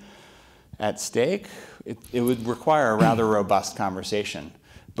safety at stake, it would require a rather robust conversation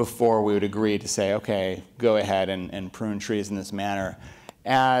before we would agree to say, okay, go ahead and prune trees in this manner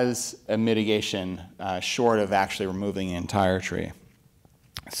as a mitigation short of actually removing the entire tree.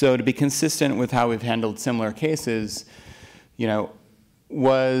 So to be consistent with how we've handled similar cases, you know,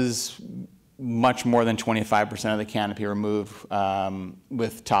 was much more than 25% of the canopy removed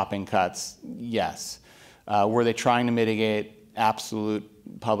with topping cuts? Yes. Were they trying to mitigate absolute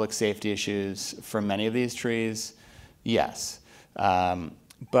public safety issues for many of these trees? Yes.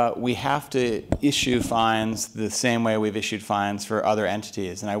 But we have to issue fines the same way we've issued fines for other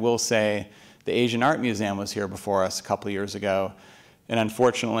entities. And I will say the Asian Art Museum was here before us a couple of years ago, and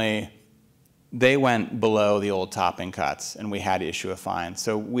unfortunately, they went below the old topping cuts, and we had to issue a fine.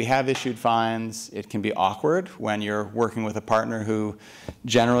 So we have issued fines. It can be awkward when you're working with a partner who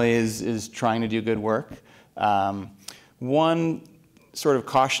generally is trying to do good work. One sort of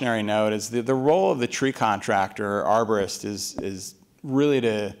cautionary note is the role of the tree contractor or arborist is really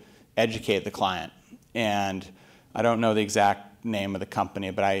to educate the client. And I don't know the exact name of the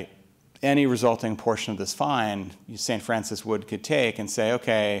company, but any resulting portion of this fine, St. Francis Wood could take and say,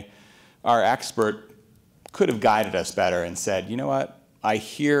 okay, our expert could have guided us better and said, you know what, I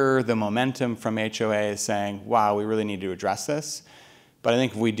hear the momentum from HOA saying, wow, we really need to address this. But I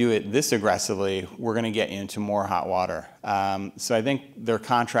think if we do it this aggressively, we're going to get into more hot water. So I think their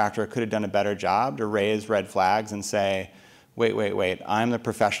contractor could have done a better job to raise red flags and say, wait, I'm the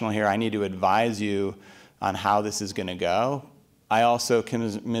professional here. I need to advise you on how this is going to go. I also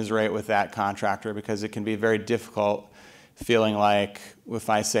commiserate with that contractor because it can be very difficult feeling like if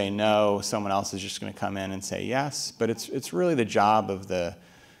I say no, someone else is just going to come in and say yes. But it's really the job of the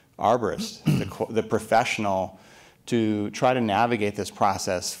arborist, the professional, to try to navigate this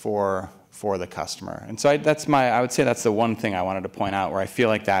process for the customer. And so I would say that's the one thing I wanted to point out where I feel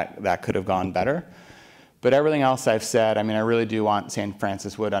like that could have gone better. But everything else I've said, I mean, I really do want St.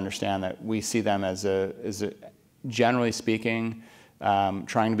 Francis Wood to understand that we see them as a generally speaking,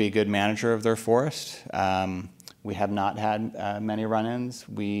 trying to be a good manager of their forest. We have not had many run-ins.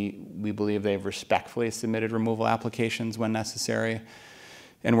 We believe they've respectfully submitted removal applications when necessary.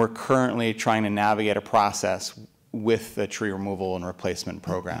 And we're currently trying to navigate a process with the tree removal and replacement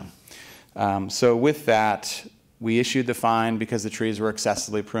program. So with that, we issued the fine because the trees were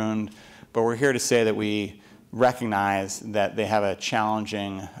excessively pruned, but we're here to say that we recognize that they have a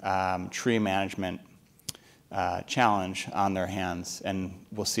challenging tree management challenge on their hands, and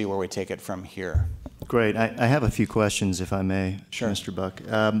we'll see where we take it from here. Great. I have a few questions, if I may, Sure. Mr. Buck.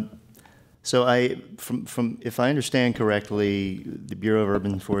 So if I understand correctly, the Bureau of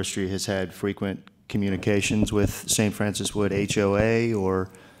Urban Forestry has had frequent communications with St. Francis Wood HOA or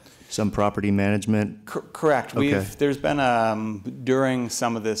some property management? Correct. Okay. There's been, during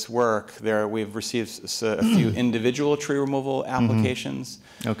some of this work, we've received a few individual tree removal applications.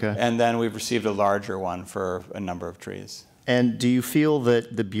 Okay. And then we've received a larger one for a number of trees. And do you feel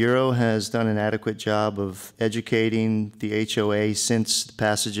that the Bureau has done an adequate job of educating the HOA since the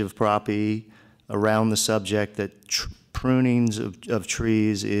passage of Prop E around the subject that prunings of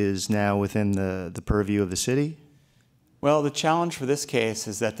trees is now within the purview of the city? Well, the challenge for this case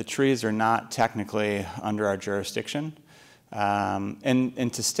is that the trees are not technically under our jurisdiction.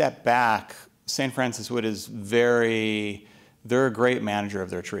 And to step back, St. Francis Wood is they're a great manager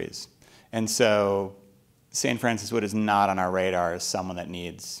of their trees. And so St. Francis Wood is not on our radar as someone that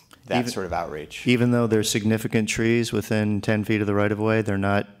needs that sort of outreach. Even though there's significant trees within 10 feet of the right-of-way, they're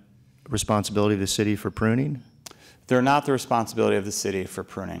not responsibility of the city for pruning? They're not the responsibility of the city for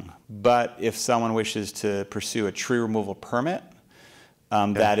pruning. But if someone wishes to pursue a tree removal permit,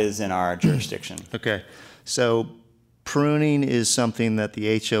 that is in our jurisdiction. Okay. So pruning is something that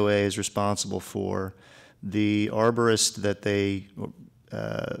the HOA is responsible for. The arborist that they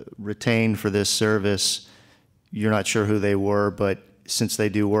retained for this service, you're not sure who they were, but since they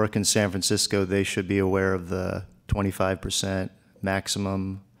do work in San Francisco, they should be aware of the 25%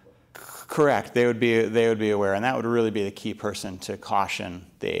 maximum? Correct. They would be aware, and that would really be the key person to caution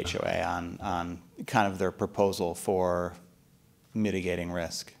the HOA on kind of their proposal for mitigating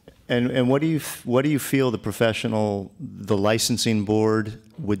risk. And what do you feel the licensing board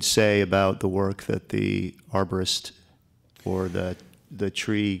would say about the work that the arborist or the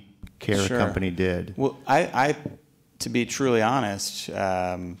tree care Sure. company did? Well, I to be truly honest,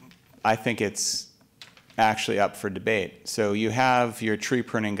 I think it's actually up for debate. So you have your tree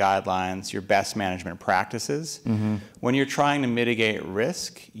pruning guidelines, your best management practices. Mm-hmm. When you're trying to mitigate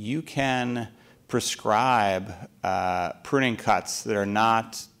risk, you can prescribe pruning cuts that are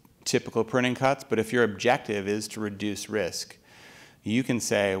not typical pruning cuts, but if your objective is to reduce risk, you can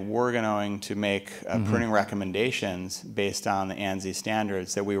say, we're going to make pruning recommendations based on the ANSI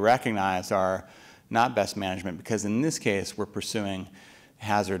standards that we recognize are not best management, because in this case, we're pursuing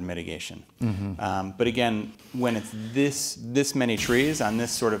hazard mitigation. Mm-hmm. But again, when it's this many trees on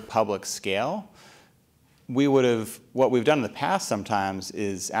this sort of public scale, what we've done in the past sometimes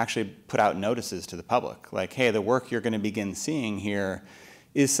is actually put out notices to the public, like, hey, the work you're going to begin seeing here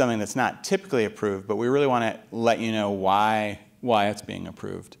is something that's not typically approved, but we really want to let you know why it's being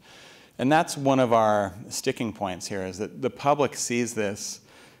approved. And that's one of our sticking points here, is that the public sees this,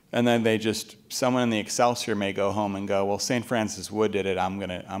 and then someone in the Excelsior may go home and go, well, St. Francis Wood did it, I'm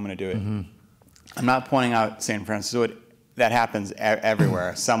gonna do it. Mm-hmm. I'm not pointing out St. Francis Wood. That happens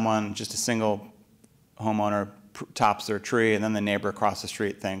everywhere. Someone, just a single homeowner, tops their tree, and then the neighbor across the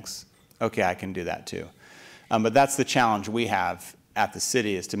street thinks, okay, I can do that too. But that's the challenge we have at the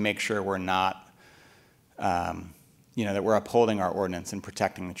city, is to make sure we're not, that we're upholding our ordinance and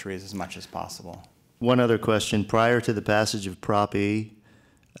protecting the trees as much as possible. One other question. Prior to the passage of Prop E,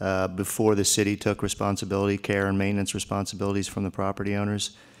 before the city took responsibility, care and maintenance responsibilities from the property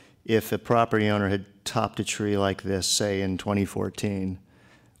owners, if a property owner had topped a tree like this, say in 2014,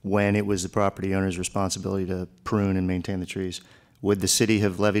 when it was the property owner's responsibility to prune and maintain the trees, would the city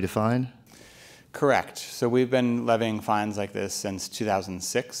have levied a fine? Correct. So we've been levying fines like this since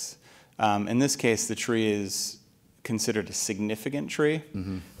 2006. In this case, the tree is considered a significant tree.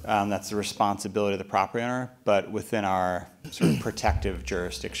 Mm-hmm. That's the responsibility of the property owner, but within our sort of protective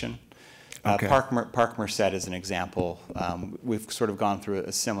jurisdiction. Okay. Park Merced is an example. We've sort of gone through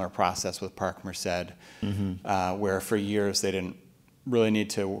a similar process with Park Merced, mm-hmm. Where for years they didn't really need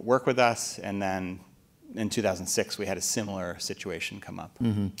to work with us, and then in 2006 we had a similar situation come up.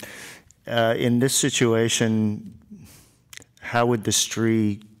 Mm-hmm. In this situation, how would the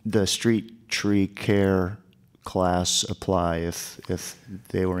street tree care class apply if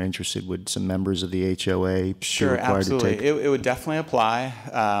they were interested? Would some members of the HOA Sure, be required absolutely. to take? It would definitely apply.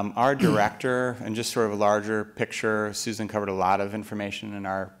 Our director, and just sort of a larger picture, Susan covered a lot of information in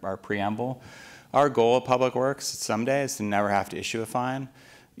our preamble. Our goal at Public Works someday is to never have to issue a fine.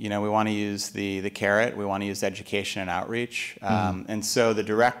 We want to use the carrot. We want to use education and outreach. And so the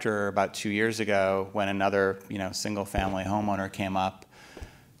director, about 2 years ago, when another single-family homeowner came up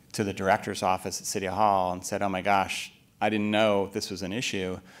to the director's office at City Hall and said, oh my gosh, I didn't know this was an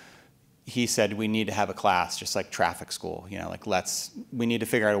issue, he said, we need to have a class, just like traffic school. We need to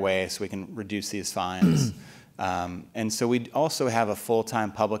figure out a way so we can reduce these fines. And so we also have a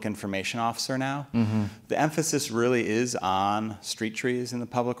full-time public information officer now. Mm-hmm. The emphasis really is on street trees in the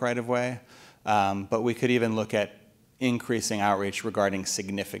public right-of-way, but we could even look at increasing outreach regarding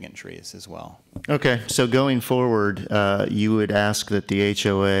significant trees as well. Okay, so going forward, you would ask that the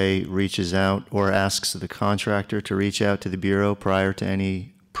HOA reaches out or asks the contractor to reach out to the Bureau prior to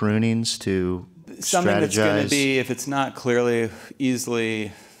any prunings to Something strategize? That's going to be, if it's not clearly,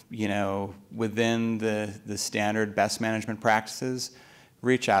 easily, within the standard best management practices,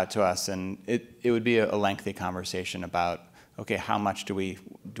 reach out to us, and it would be a lengthy conversation about, okay, how much do we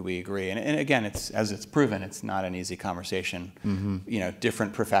agree? And again, as it's proven, it's not an easy conversation. Mm-hmm.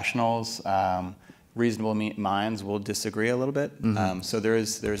 Different professionals, reasonable minds will disagree a little bit. Mm-hmm. So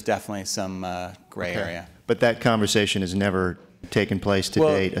there's definitely some gray area. But that conversation has never taken place to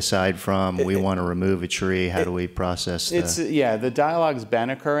date, aside from we want to remove a tree, how do we process the dialogue's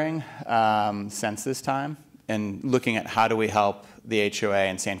been occurring since this time, and looking at how do we help the HOA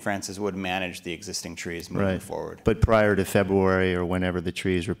and St. Francis Wood manage the existing trees moving forward. But prior to February or whenever the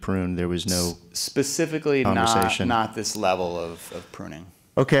trees were pruned, there was no specifically conversation. Not this level of pruning.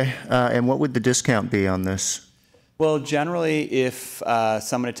 Okay, and what would the discount be on this? Well, generally, if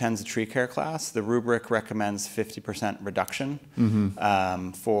someone attends a tree care class, the rubric recommends 50% reduction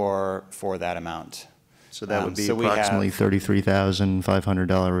for that amount. So that would be approximately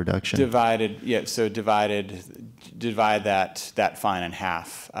 $33,500 reduction. Divide that fine in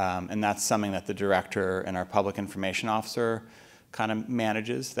half, and that's something that the director and our public information officer kind of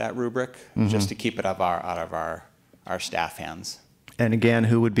manages that rubric, just to keep it out of our staff hands. And again,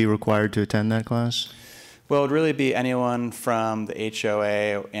 who would be required to attend that class? Well, it would really be anyone from the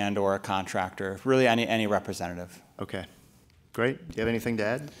HOA and or a contractor, really any representative. Okay, great. Do you have anything to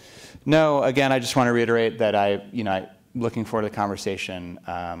add? No, again, I just want to reiterate that looking forward to the conversation.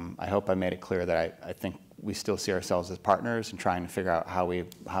 I hope I made it clear that I think we still see ourselves as partners and trying to figure out how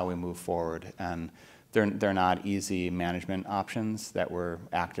we move forward. And they're not easy management options that we're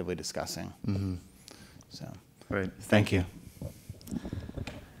actively discussing. Mm-hmm. So, Great. thank you.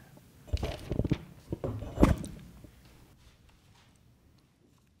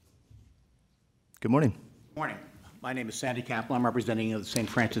 Good morning. Morning. My name is Sandy Kaplan. I'm representing the St.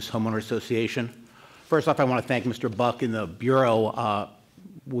 Francis Homeowner Association. First off, I want to thank Mr. Buck in the Bureau.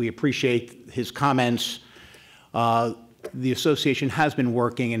 We appreciate his comments. The association has been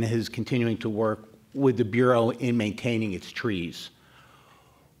working and is continuing to work with the Bureau in maintaining its trees.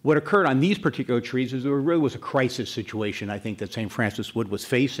 What occurred on these particular trees is there really was a crisis situation, I think, that St. Francis Wood was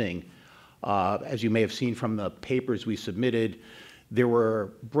facing. As you may have seen from the papers we submitted, there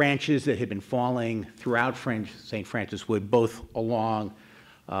were branches that had been falling throughout St. Francis Wood, both along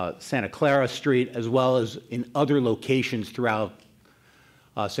Santa Clara Street as well as in other locations throughout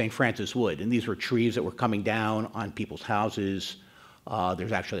St. Francis Wood. And these were trees that were coming down on people's houses.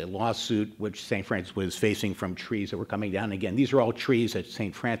 There's actually a lawsuit which St. Francis Wood is facing from trees that were coming down. Again, these are all trees that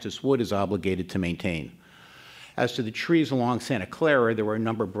St. Francis Wood is obligated to maintain. As to the trees along Santa Clara, there were a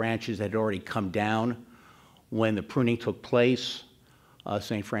number of branches that had already come down when the pruning took place.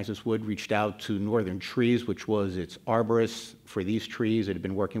 St. Francis Wood reached out to Northern Trees, which was its arborist for these trees. It had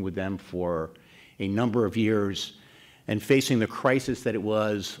been working with them for a number of years. And facing the crisis that it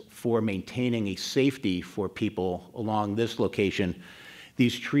was for maintaining a safety for people along this location,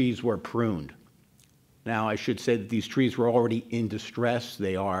 these trees were pruned. Now, I should say that these trees were already in distress.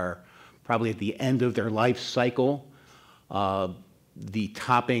 They are probably at the end of their life cycle. The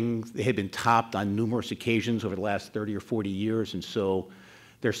topping, they had been topped on numerous occasions over the last 30 or 40 years, and so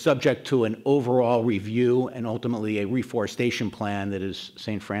they're subject to an overall review and ultimately a reforestation plan that is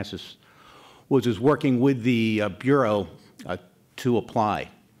St. Francis Woods is working with the Bureau to apply.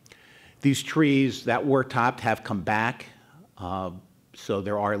 These trees that were topped have come back, so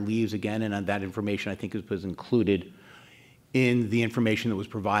there are leaves again, and that information I think was included in the information that was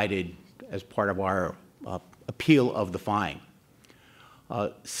provided as part of our appeal of the fine.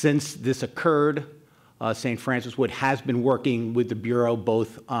 Since this occurred, St. Francis Wood has been working with the Bureau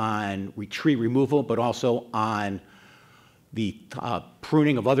both on tree removal, but also on the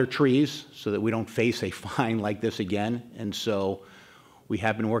pruning of other trees so that we don't face a fine like this again. And so we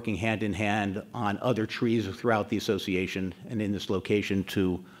have been working hand in hand on other trees throughout the association and in this location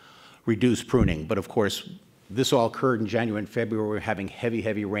to reduce pruning. But of course, this all occurred in January and February. We're having heavy,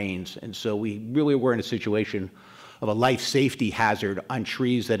 heavy rains. And so we really were in a situation of a life safety hazard on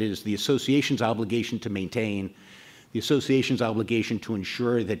trees that is the association's obligation to maintain, the association's obligation to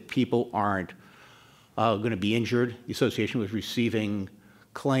ensure that people aren't going to be injured. The association was receiving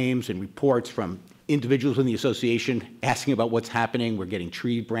claims and reports from individuals in the association asking about what's happening. We're getting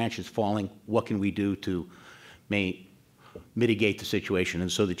tree branches falling. What can we do to mitigate the situation?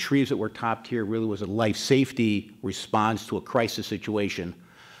 And so the trees that were topped here really was a life safety response to a crisis situation.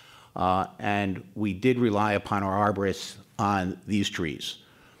 And we did rely upon our arborists on these trees.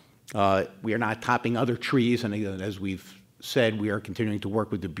 We are not topping other trees, and as we've said, we are continuing to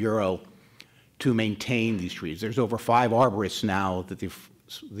work with the Bureau to maintain these trees. There's over 5 arborists now that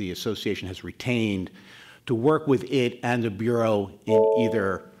the association has retained to work with it and the Bureau in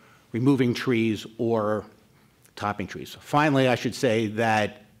either removing trees or topping trees. Finally, I should say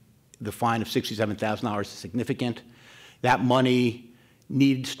that the fine of $67,000 is significant. That money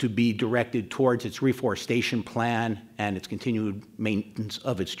needs to be directed towards its reforestation plan and its continued maintenance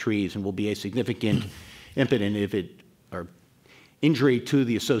of its trees, and will be a significant impetus or injury to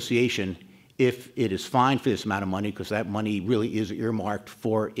the association if it is fined for this amount of money, because that money really is earmarked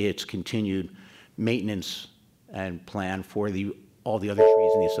for its continued maintenance and plan for all the other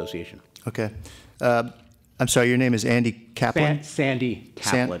trees in the association. Okay. I'm sorry, your name is Andy Kaplan? Sandy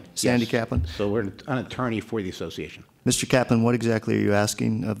Kaplan. Sandy yes. Kaplan. So we're an attorney for the association. Mr. Kaplan, what exactly are you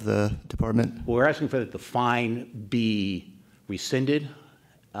asking of the department? Well, we're asking for that the fine be rescinded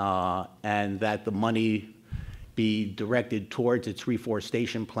and that the money be directed towards its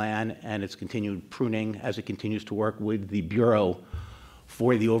reforestation plan and its continued pruning as it continues to work with the Bureau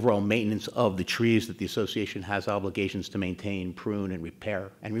for the overall maintenance of the trees that the association has obligations to maintain, prune, and repair,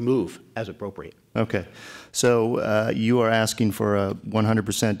 and remove as appropriate. Okay. So you are asking for a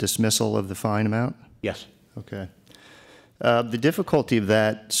 100% dismissal of the fine amount? Yes. Okay. The difficulty of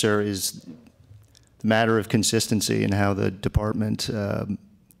that, sir, is the matter of consistency in how the department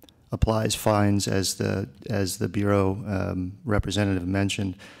applies fines, as the Bureau representative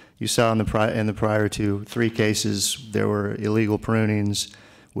mentioned. You saw in the prior to 3 cases, there were illegal prunings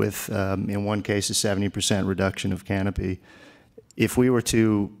with, in one case, a 70% reduction of canopy. If we were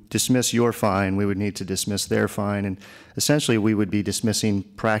to dismiss your fine, we would need to dismiss their fine, and essentially we would be dismissing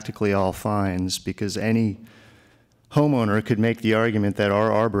practically all fines, because any homeowner could make the argument that our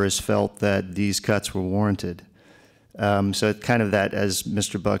arborist felt that these cuts were warranted. So it's kind of that, as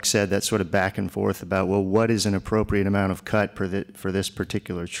Mr. Buck said, that sort of back and forth about, well, what is an appropriate amount of cut for this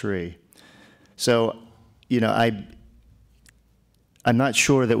particular tree? So, you know, I'm not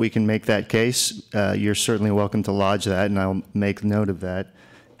sure that we can make that case. You're certainly welcome to lodge that, and I'll make note of that.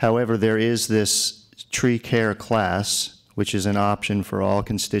 However, there is this tree care class, which is an option for all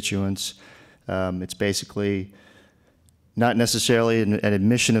constituents. It's basically not necessarily an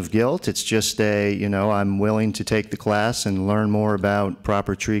admission of guilt. It's just a, you know, I'm willing to take the class and learn more about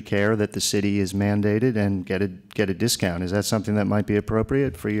proper tree care that the city is mandated and get a discount. Is that something that might be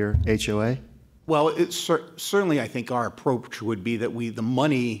appropriate for your HOA? Well, it's certainly, I think our approach would be that the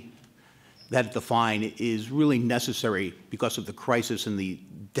money, that the fine is really necessary because of the crisis and the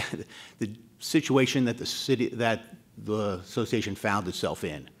situation that the association found itself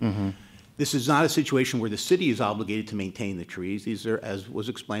in. Mm-hmm. This is not a situation where the city is obligated to maintain the trees. These are, as was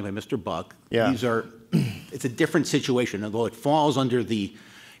explained by Mr. Buck, it's a different situation. Although it falls under the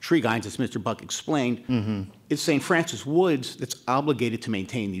tree guides, as Mr. Buck explained, mm-hmm. It's St. Francis Woods that's obligated to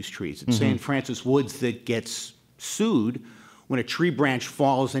maintain these trees. It's mm-hmm. St. Francis Woods that gets sued when a tree branch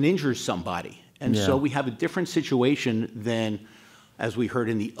falls and injures somebody. And so we have a different situation than, as we heard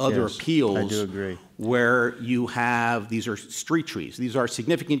in the other appeals, I do agree, where you have, these are street trees. These are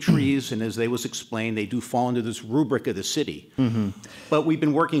significant trees, and as they was explained, they do fall into this rubric of the city. Mm-hmm. But we've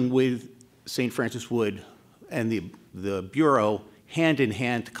been working with St. Francis Wood and the Bureau hand in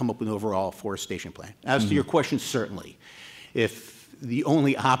hand to come up with an overall forestation plan. As to your question, certainly, if the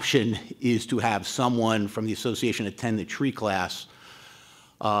only option is to have someone from the association attend the tree class,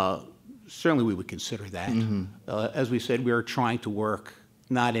 certainly we would consider that. Mm-hmm. As we said, we are trying to work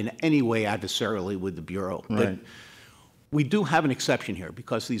not in any way adversarially with the Bureau. Right. But we do have an exception here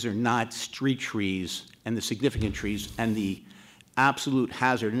because these are not street trees and the significant trees and the absolute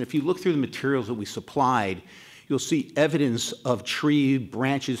hazard. And if you look through the materials that we supplied, you'll see evidence of tree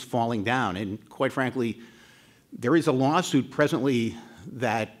branches falling down. And quite frankly, there is a lawsuit presently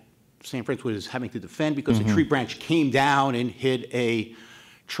that St. Francis is having to defend because mm-hmm. a tree branch came down and hit a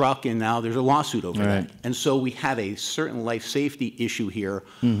truck, and now there's a lawsuit over that. And so we have a certain life safety issue here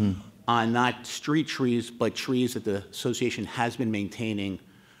mm-hmm. on not street trees, but trees that the association has been maintaining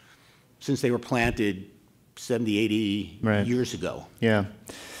since they were planted 70, 80 years ago. Yeah.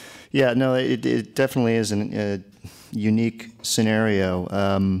 Yeah, no, it definitely is a unique scenario.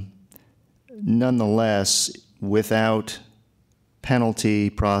 Nonetheless, without penalty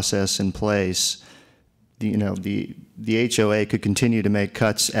process in place, the HOA could continue to make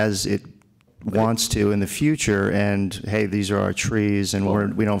cuts as it wants to in the future, and hey, these are our trees,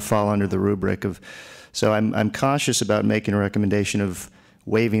 and we don't fall under the rubric of. So I'm cautious about making a recommendation of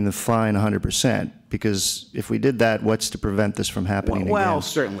waiving the fine 100%, because if we did that, what's to prevent this from happening again? Well,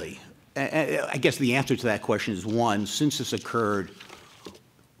 certainly. I guess the answer to that question is, one, since this occurred,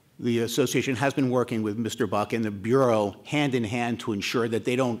 the association has been working with Mr. Buck and the Bureau hand in hand to ensure that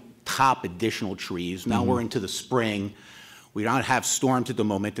they don't top additional trees. Now mm-hmm. we're into the spring. We don't have storms at the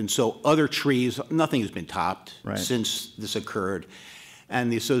moment, and so other trees, nothing has been topped since this occurred.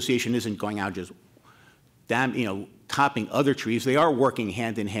 And the association isn't going out just topping other trees. They are working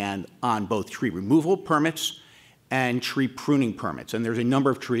hand in hand on both tree removal permits and tree pruning permits. And there's a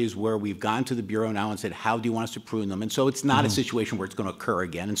number of trees where we've gone to the Bureau now and said, how do you want us to prune them? And so it's not mm-hmm. a situation where it's going to occur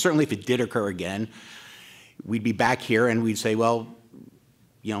again. And certainly if it did occur again, we'd be back here and we'd say, well,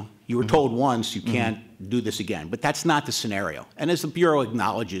 you were mm-hmm. told once you can't mm-hmm. do this again. But that's not the scenario. And as the Bureau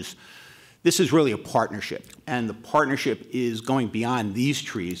acknowledges, this is really a partnership. And the partnership is going beyond these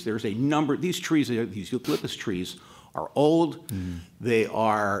trees. There's a number, these trees, these eucalyptus trees are old. Mm-hmm. They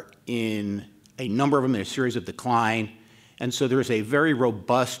are in a number of them in a series of decline. And so there is a very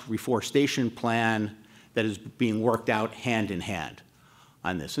robust reforestation plan that is being worked out hand in hand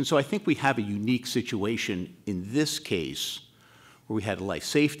on this. And so I think we have a unique situation in this case where we had a life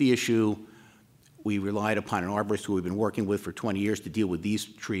safety issue. We relied upon an arborist who we've been working with for 20 years to deal with these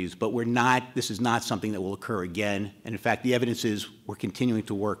trees, but this is not something that will occur again. And in fact, the evidence is we're continuing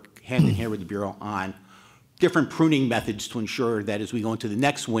to work hand in hand with the Bureau on different pruning methods to ensure that as we go into the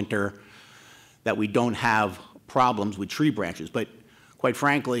next winter, that we don't have problems with tree branches. But quite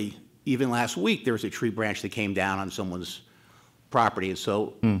frankly, even last week, there was a tree branch that came down on someone's property. And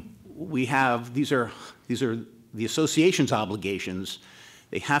so we have, these are the association's obligations.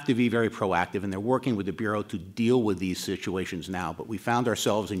 They have to be very proactive, and they're working with the Bureau to deal with these situations now. But we found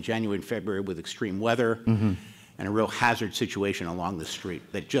ourselves in January and February with extreme weather and a real hazard situation along the street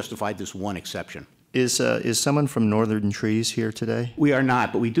that justified this one exception. Is someone from Northern Trees here today? We are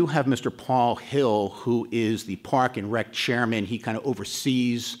not, but we do have Mr. Paul Hill, who is the Park and Rec Chairman. He kind of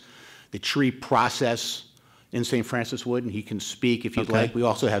oversees the tree process in St. Francis Wood, and he can speak if you'd like. We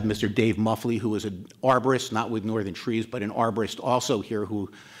also have Mr. Dave Muffley, who is an arborist, not with Northern Trees, but an arborist also here, who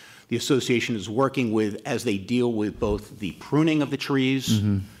the association is working with as they deal with both the pruning of the trees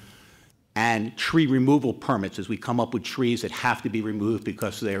and tree removal permits, as we come up with trees that have to be removed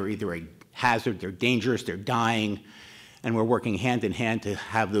because they're either a hazard, they're dangerous, they're dying, and we're working hand in hand to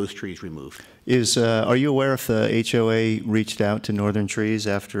have those trees removed. Are you aware if the HOA reached out to Northern Trees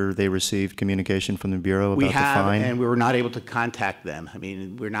after they received communication from the Bureau about the fine? And we were not able to contact them. I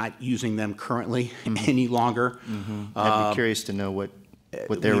mean, we're not using them currently any longer. I'd be curious to know what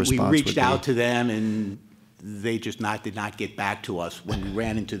their response would be. We reached out to them, and they just did not get back to us when we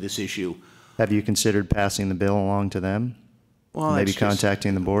ran into this issue. Have you considered passing the bill along to them? Well, maybe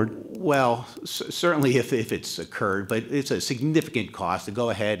contacting the board? Well, certainly if it's occurred, but it's a significant cost to go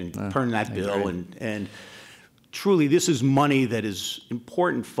ahead and turn that bill. And truly, this is money that is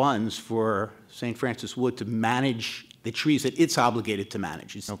important funds for St. Francis Wood to manage the trees that it's obligated to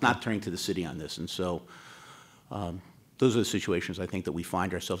manage. It's not turning to the city on this. And so those are the situations I think that we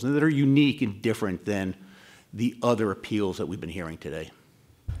find ourselves in that are unique and different than the other appeals that we've been hearing today.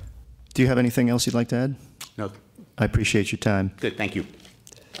 Do you have anything else you'd like to add? No. I appreciate your time. Good, thank you.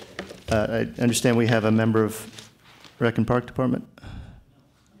 I understand we have a member of Rec and Park Department.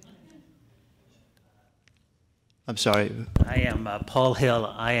 I'm sorry. I am Paul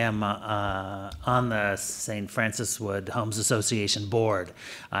Hill. I am on the St. Francis Wood Homes Association board.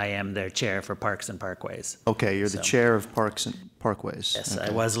 I am their chair for Parks and Parkways. Okay, you're the chair of Parks and Parkways. Yes, okay.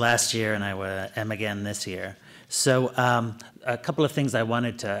 I was last year, and I am again this year. So a couple of things I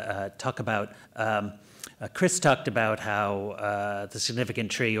wanted to talk about. Chris talked about how the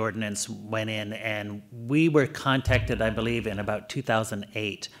significant tree ordinance went in, and we were contacted, I believe, in about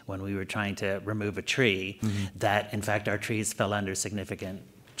 2008 when we were trying to remove a tree, that in fact our trees fell under significant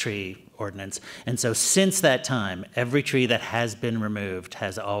tree ordinance. And so since that time, every tree that has been removed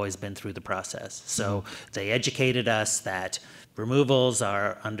has always been through the process. So they educated us that removals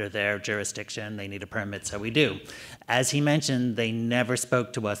are under their jurisdiction, they need a permit, so we do. As he mentioned, they never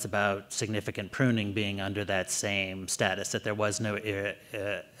spoke to us about significant pruning being under that same status, that there was no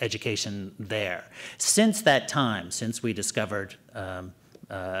education there. Since that time, since we discovered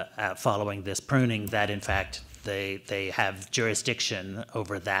following this pruning that in fact they have jurisdiction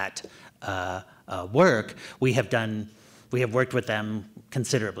over that work, we have worked with them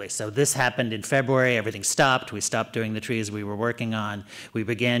considerably. So this happened in February, everything stopped. We stopped doing the trees we were working on. We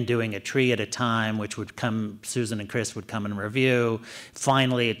began doing a tree at a time, which would come, Susan and Chris would come and review.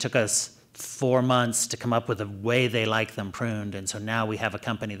 Finally, it took us 4 months to come up with a way they like them pruned. And so now we have a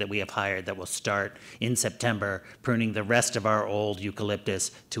company that we have hired that will start in September pruning the rest of our old eucalyptus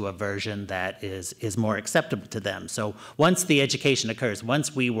to a version that is more acceptable to them. So once the education occurs,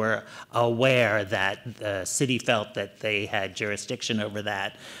 once we were aware that the city felt that they had jurisdiction over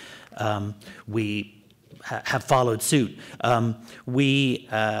that, we have followed suit. I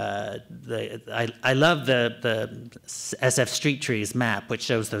love the SF Street Trees map, which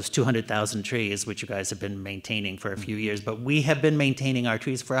shows those 200,000 trees, which you guys have been maintaining for a few years. But we have been maintaining our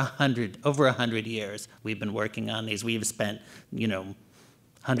trees for over 100 years. We've been working on these. We've spent,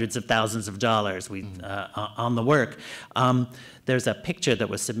 hundreds of thousands of dollars on the work. There's a picture that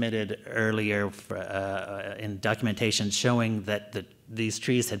was submitted earlier in documentation showing that these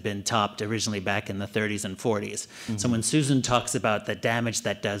trees had been topped originally back in the 30s and 40s. So when Susan talks about the damage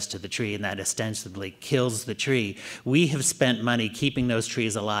that does to the tree and that ostensibly kills the tree, we have spent money keeping those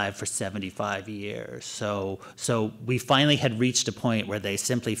trees alive for 75 years. So we finally had reached a point where they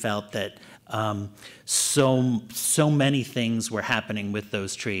simply felt that so many things were happening with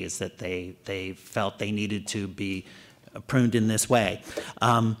those trees that they felt they needed to be pruned in this way.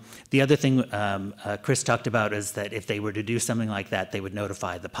 The other thing Chris talked about is that if they were to do something like that, they would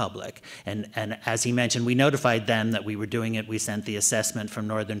notify the public. And as he mentioned, we notified them that we were doing it. We sent the assessment from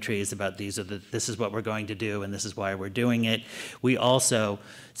Northern Trees about this is what we're going to do and this is why we're doing it. We also,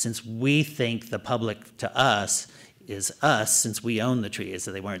 since we think the public to us is us, since we own the trees,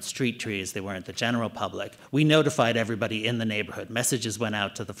 so they weren't street trees, they weren't the general public. We notified everybody in the neighborhood. Messages went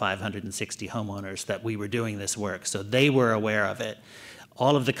out to the 560 homeowners that we were doing this work, so they were aware of it.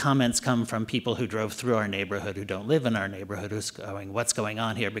 All of the comments come from people who drove through our neighborhood, who don't live in our neighborhood, who's going, what's going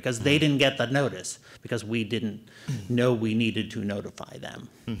on here? Because they didn't get the notice, because we didn't know we needed to notify them.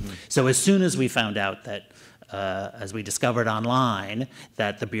 So as soon as we found out that, as we discovered online,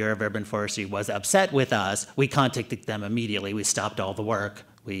 that the Bureau of Urban Forestry was upset with us, we contacted them immediately. We stopped all the work,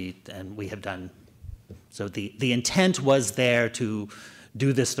 and we have done. So the intent was there to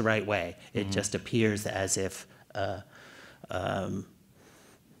do this the right way. It just appears as if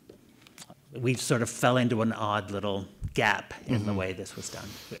we sort of fell into an odd little gap in the way this was done.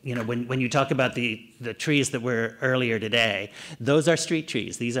 You know, when you talk about the trees that were earlier today, those are street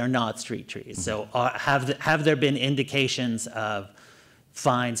trees. These are not street trees. So have there been indications of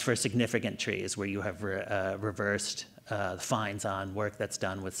fines for significant trees where you have reversed fines on work that's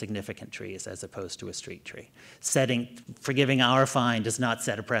done with significant trees as opposed to a street tree? Forgiving our fine does not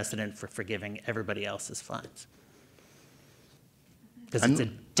set a precedent for forgiving everybody else's fines, because it's a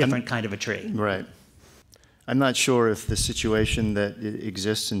different kind of a tree. Right. I'm not sure if the situation that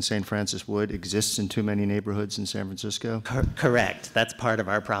exists in St. Francis Wood exists in too many neighborhoods in San Francisco. Correct. That's part of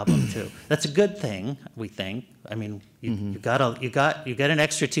our problem too. That's a good thing, we think. I mean, you got an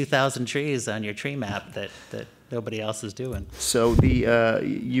extra 2,000 trees on your tree map that nobody else is doing. So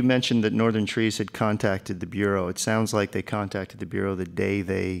you mentioned that Northern Trees had contacted the Bureau. It sounds like they contacted the Bureau the day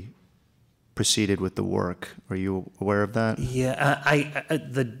they proceeded with the work. Are you aware of that? Yeah,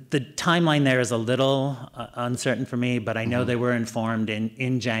 the timeline there is a little uncertain for me, but I know they were informed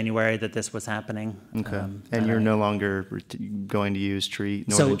in January that this was happening. Okay. And you're no longer going to use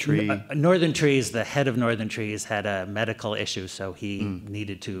Northern Tree? Northern Trees, the head of Northern Trees had a medical issue, so he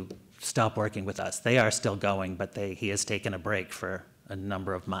needed to stop working with us. They are still going, but he has taken a break for a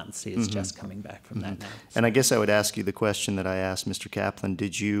number of months. He is just coming back from that now. So. And I guess I would ask you the question that I asked Mr. Kaplan.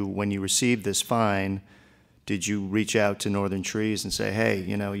 When you received this fine, did you reach out to Northern Trees and say, hey,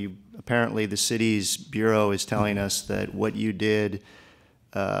 you know, apparently the city's bureau is telling us that what you did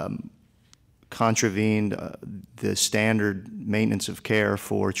contravened the standard maintenance of care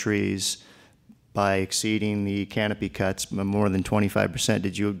for trees by exceeding the canopy cuts more than 25%.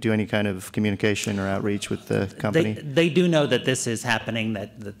 Did you do any kind of communication or outreach with the company? They do know that this is happening,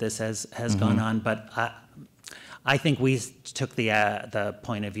 that this has gone on, but I think we took the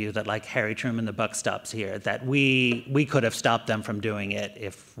point of view that, like Harry Truman, the buck stops here, that we could have stopped them from doing it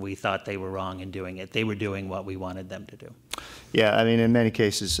if we thought they were wrong in doing it. They were doing what we wanted them to do. Yeah, I mean, in many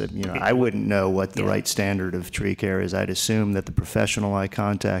cases, you know, I wouldn't know what the right standard of tree care is. I'd assume that the professional I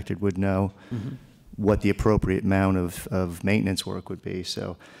contacted would know what the appropriate amount of maintenance work would be.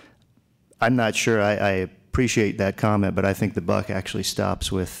 So I'm not sure. I appreciate that comment, but I think the buck actually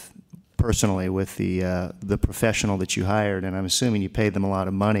stops personally with the professional that you hired, and I'm assuming you paid them a lot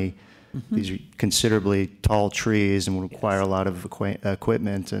of money. These are considerably tall trees and would require a lot of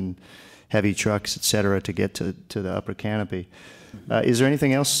equipment and heavy trucks, et cetera, to get to the upper canopy. Is there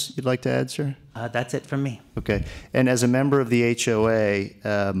anything else you'd like to add, sir? That's it from me. Okay. And as a member of the HOA,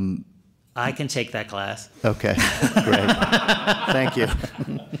 I can take that class. okay, great. Thank you.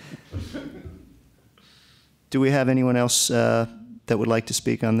 Do we have anyone else that would like to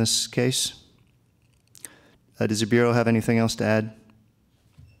speak on this case? Does the Bureau have anything else to add?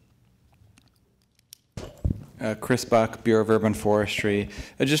 Chris Buck, Bureau of Urban Forestry.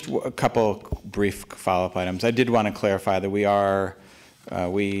 Just a couple brief follow-up items. I did want to clarify that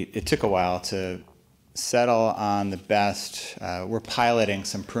it took a while to settle on the best. We're piloting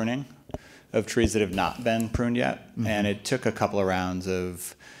some pruning of trees that have not been pruned yet, and it took a couple of rounds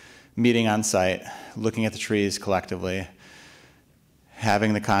of meeting on site, looking at the trees collectively,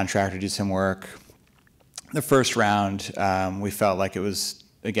 having the contractor do some work. The first round, we felt like it was,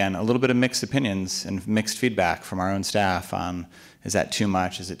 again, a little bit of mixed opinions and mixed feedback from our own staff on, is that too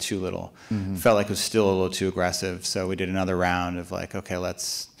much, is it too little? Felt like it was still a little too aggressive, so we did another round of like, okay,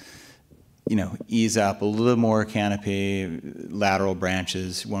 let's ease up a little more canopy, lateral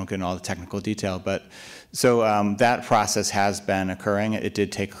branches. Won't get into all the technical detail, but so that process has been occurring. It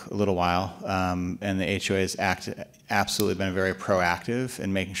did take a little while, and the HOA has absolutely been very proactive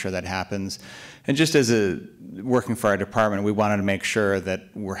in making sure that happens. And just as working for our department, we wanted to make sure that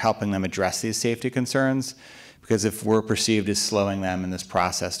we're helping them address these safety concerns, because if we're perceived as slowing them in this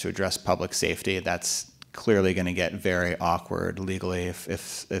process to address public safety, that's clearly going to get very awkward legally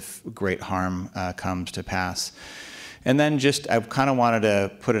if great harm comes to pass. And then I kind of wanted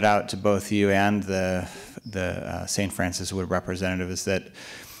to put it out to both you and the St. Francis Wood representative, is that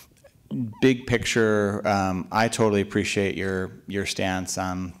big picture, I totally appreciate your stance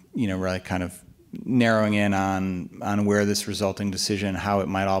on, really kind of narrowing in on where this resulting decision, how it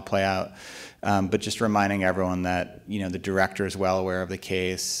might all play out. But just reminding everyone that, the director is well aware of the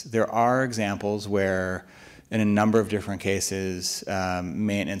case. There are examples where, in a number of different cases,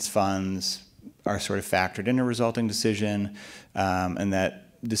 maintenance funds are sort of factored in a resulting decision, and that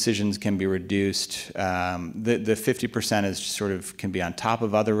decisions can be reduced. The 50% is sort of can be on top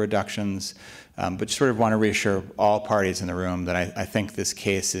of other reductions, but sort of want to reassure all parties in the room that I think this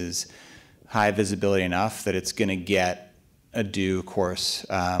case is high visibility enough that it's going to get a due course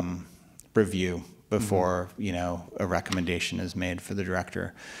review before a recommendation is made for the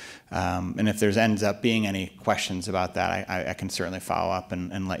director. And if there's ends up being any questions about that, I can certainly follow up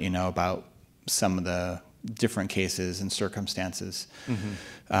and let you know about some of the different cases and circumstances.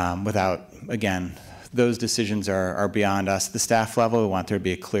 Without, again, those decisions are beyond us at the staff level. We want there to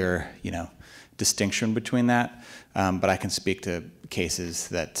be a clear, distinction between that. But I can speak to cases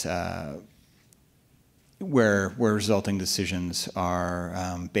that where resulting decisions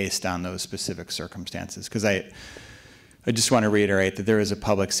are based on those specific circumstances. Because I just want to reiterate that there is a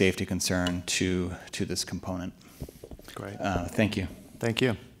public safety concern to this component. Great. Thank you. Thank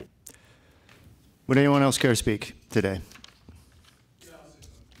you. Would anyone else care to speak today?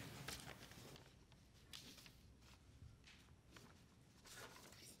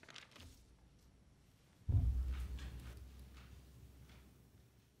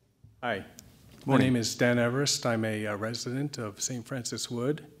 Hi, my name is Dan Everest. I'm a resident of St. Francis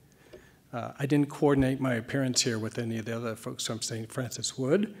Wood. I didn't coordinate my appearance here with any of the other folks from St. Francis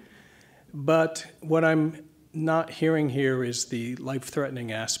Wood, but what I'm not hearing here is the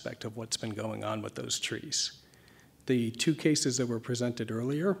life-threatening aspect of what's been going on with those trees. The two cases that were presented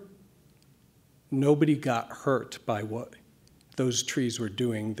earlier, nobody got hurt by what those trees were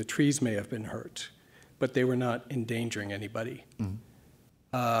doing. The trees may have been hurt, but they were not endangering anybody.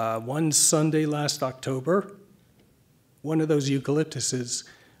 One Sunday last October, one of those eucalyptuses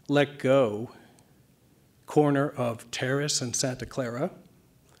let go, corner of Terrace and Santa Clara.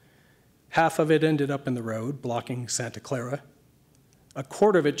 Half of it ended up in the road, blocking Santa Clara. A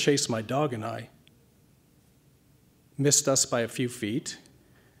quarter of it chased my dog and I, missed us by a few feet.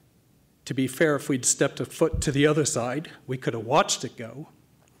 To be fair, if we'd stepped a foot to the other side, we could have watched it go.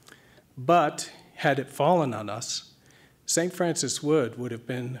 But had it fallen on us, St. Francis Wood would have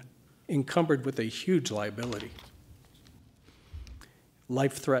been encumbered with a huge liability.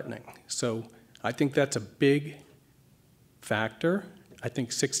 Life-threatening. So I think that's a big factor. I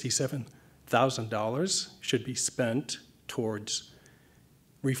think $67,000 should be spent towards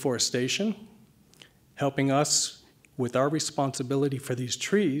reforestation, helping us with our responsibility for these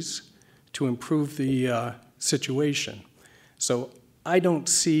trees to improve the situation. So I don't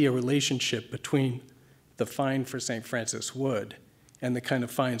see a relationship between the fine for St. Francis Wood and the kind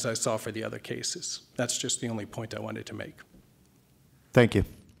of fines I saw for the other cases. That's just the only point I wanted to make. Thank you.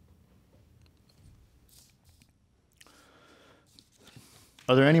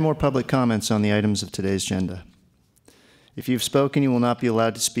 Are there any more public comments on the items of today's agenda? If you've spoken, you will not be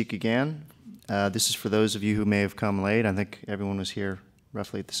allowed to speak again. This is for those of you who may have come late. I think everyone was here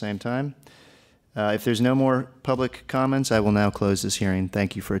roughly at the same time. If there's no more public comments, I will now close this hearing.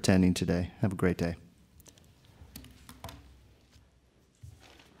 Thank you for attending today. Have a great day.